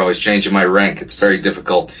Commodore. Geez, you're always changing my rank. It's very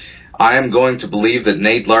difficult. I am going to believe that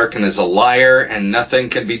Nate Larkin is a liar and nothing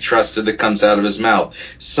can be trusted that comes out of his mouth.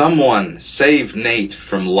 Someone save Nate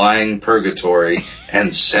from lying purgatory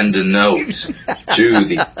and send a note to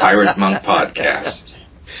the Pirate Monk Podcast.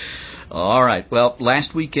 All right. Well,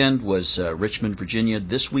 last weekend was Richmond, Virginia.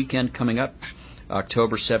 This weekend coming up,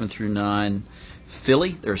 October 7 through 9,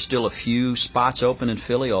 Philly. There are still a few spots open in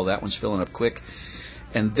Philly. Oh, that one's filling up quick.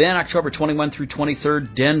 And then October 21 through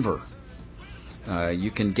 23rd, Denver.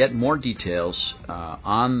 You can get more details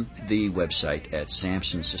on the website at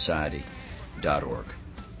samsonsociety.org.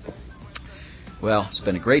 Well, it's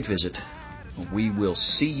been a great visit. We will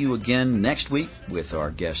see you again next week with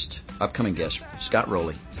our upcoming guest, Scott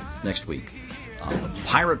Rowley, next week on the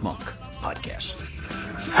Pirate Monk Podcast.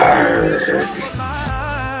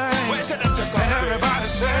 Everybody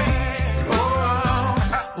say,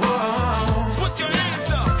 put your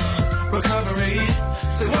hands up. Recovery.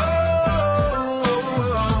 Say,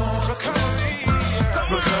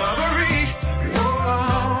 recovery.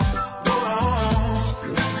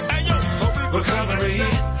 Hey, yo, recovery.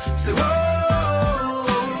 Say,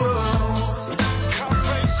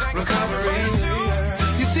 recovery.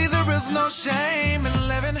 You see, there is no shame in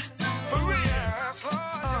living. For real.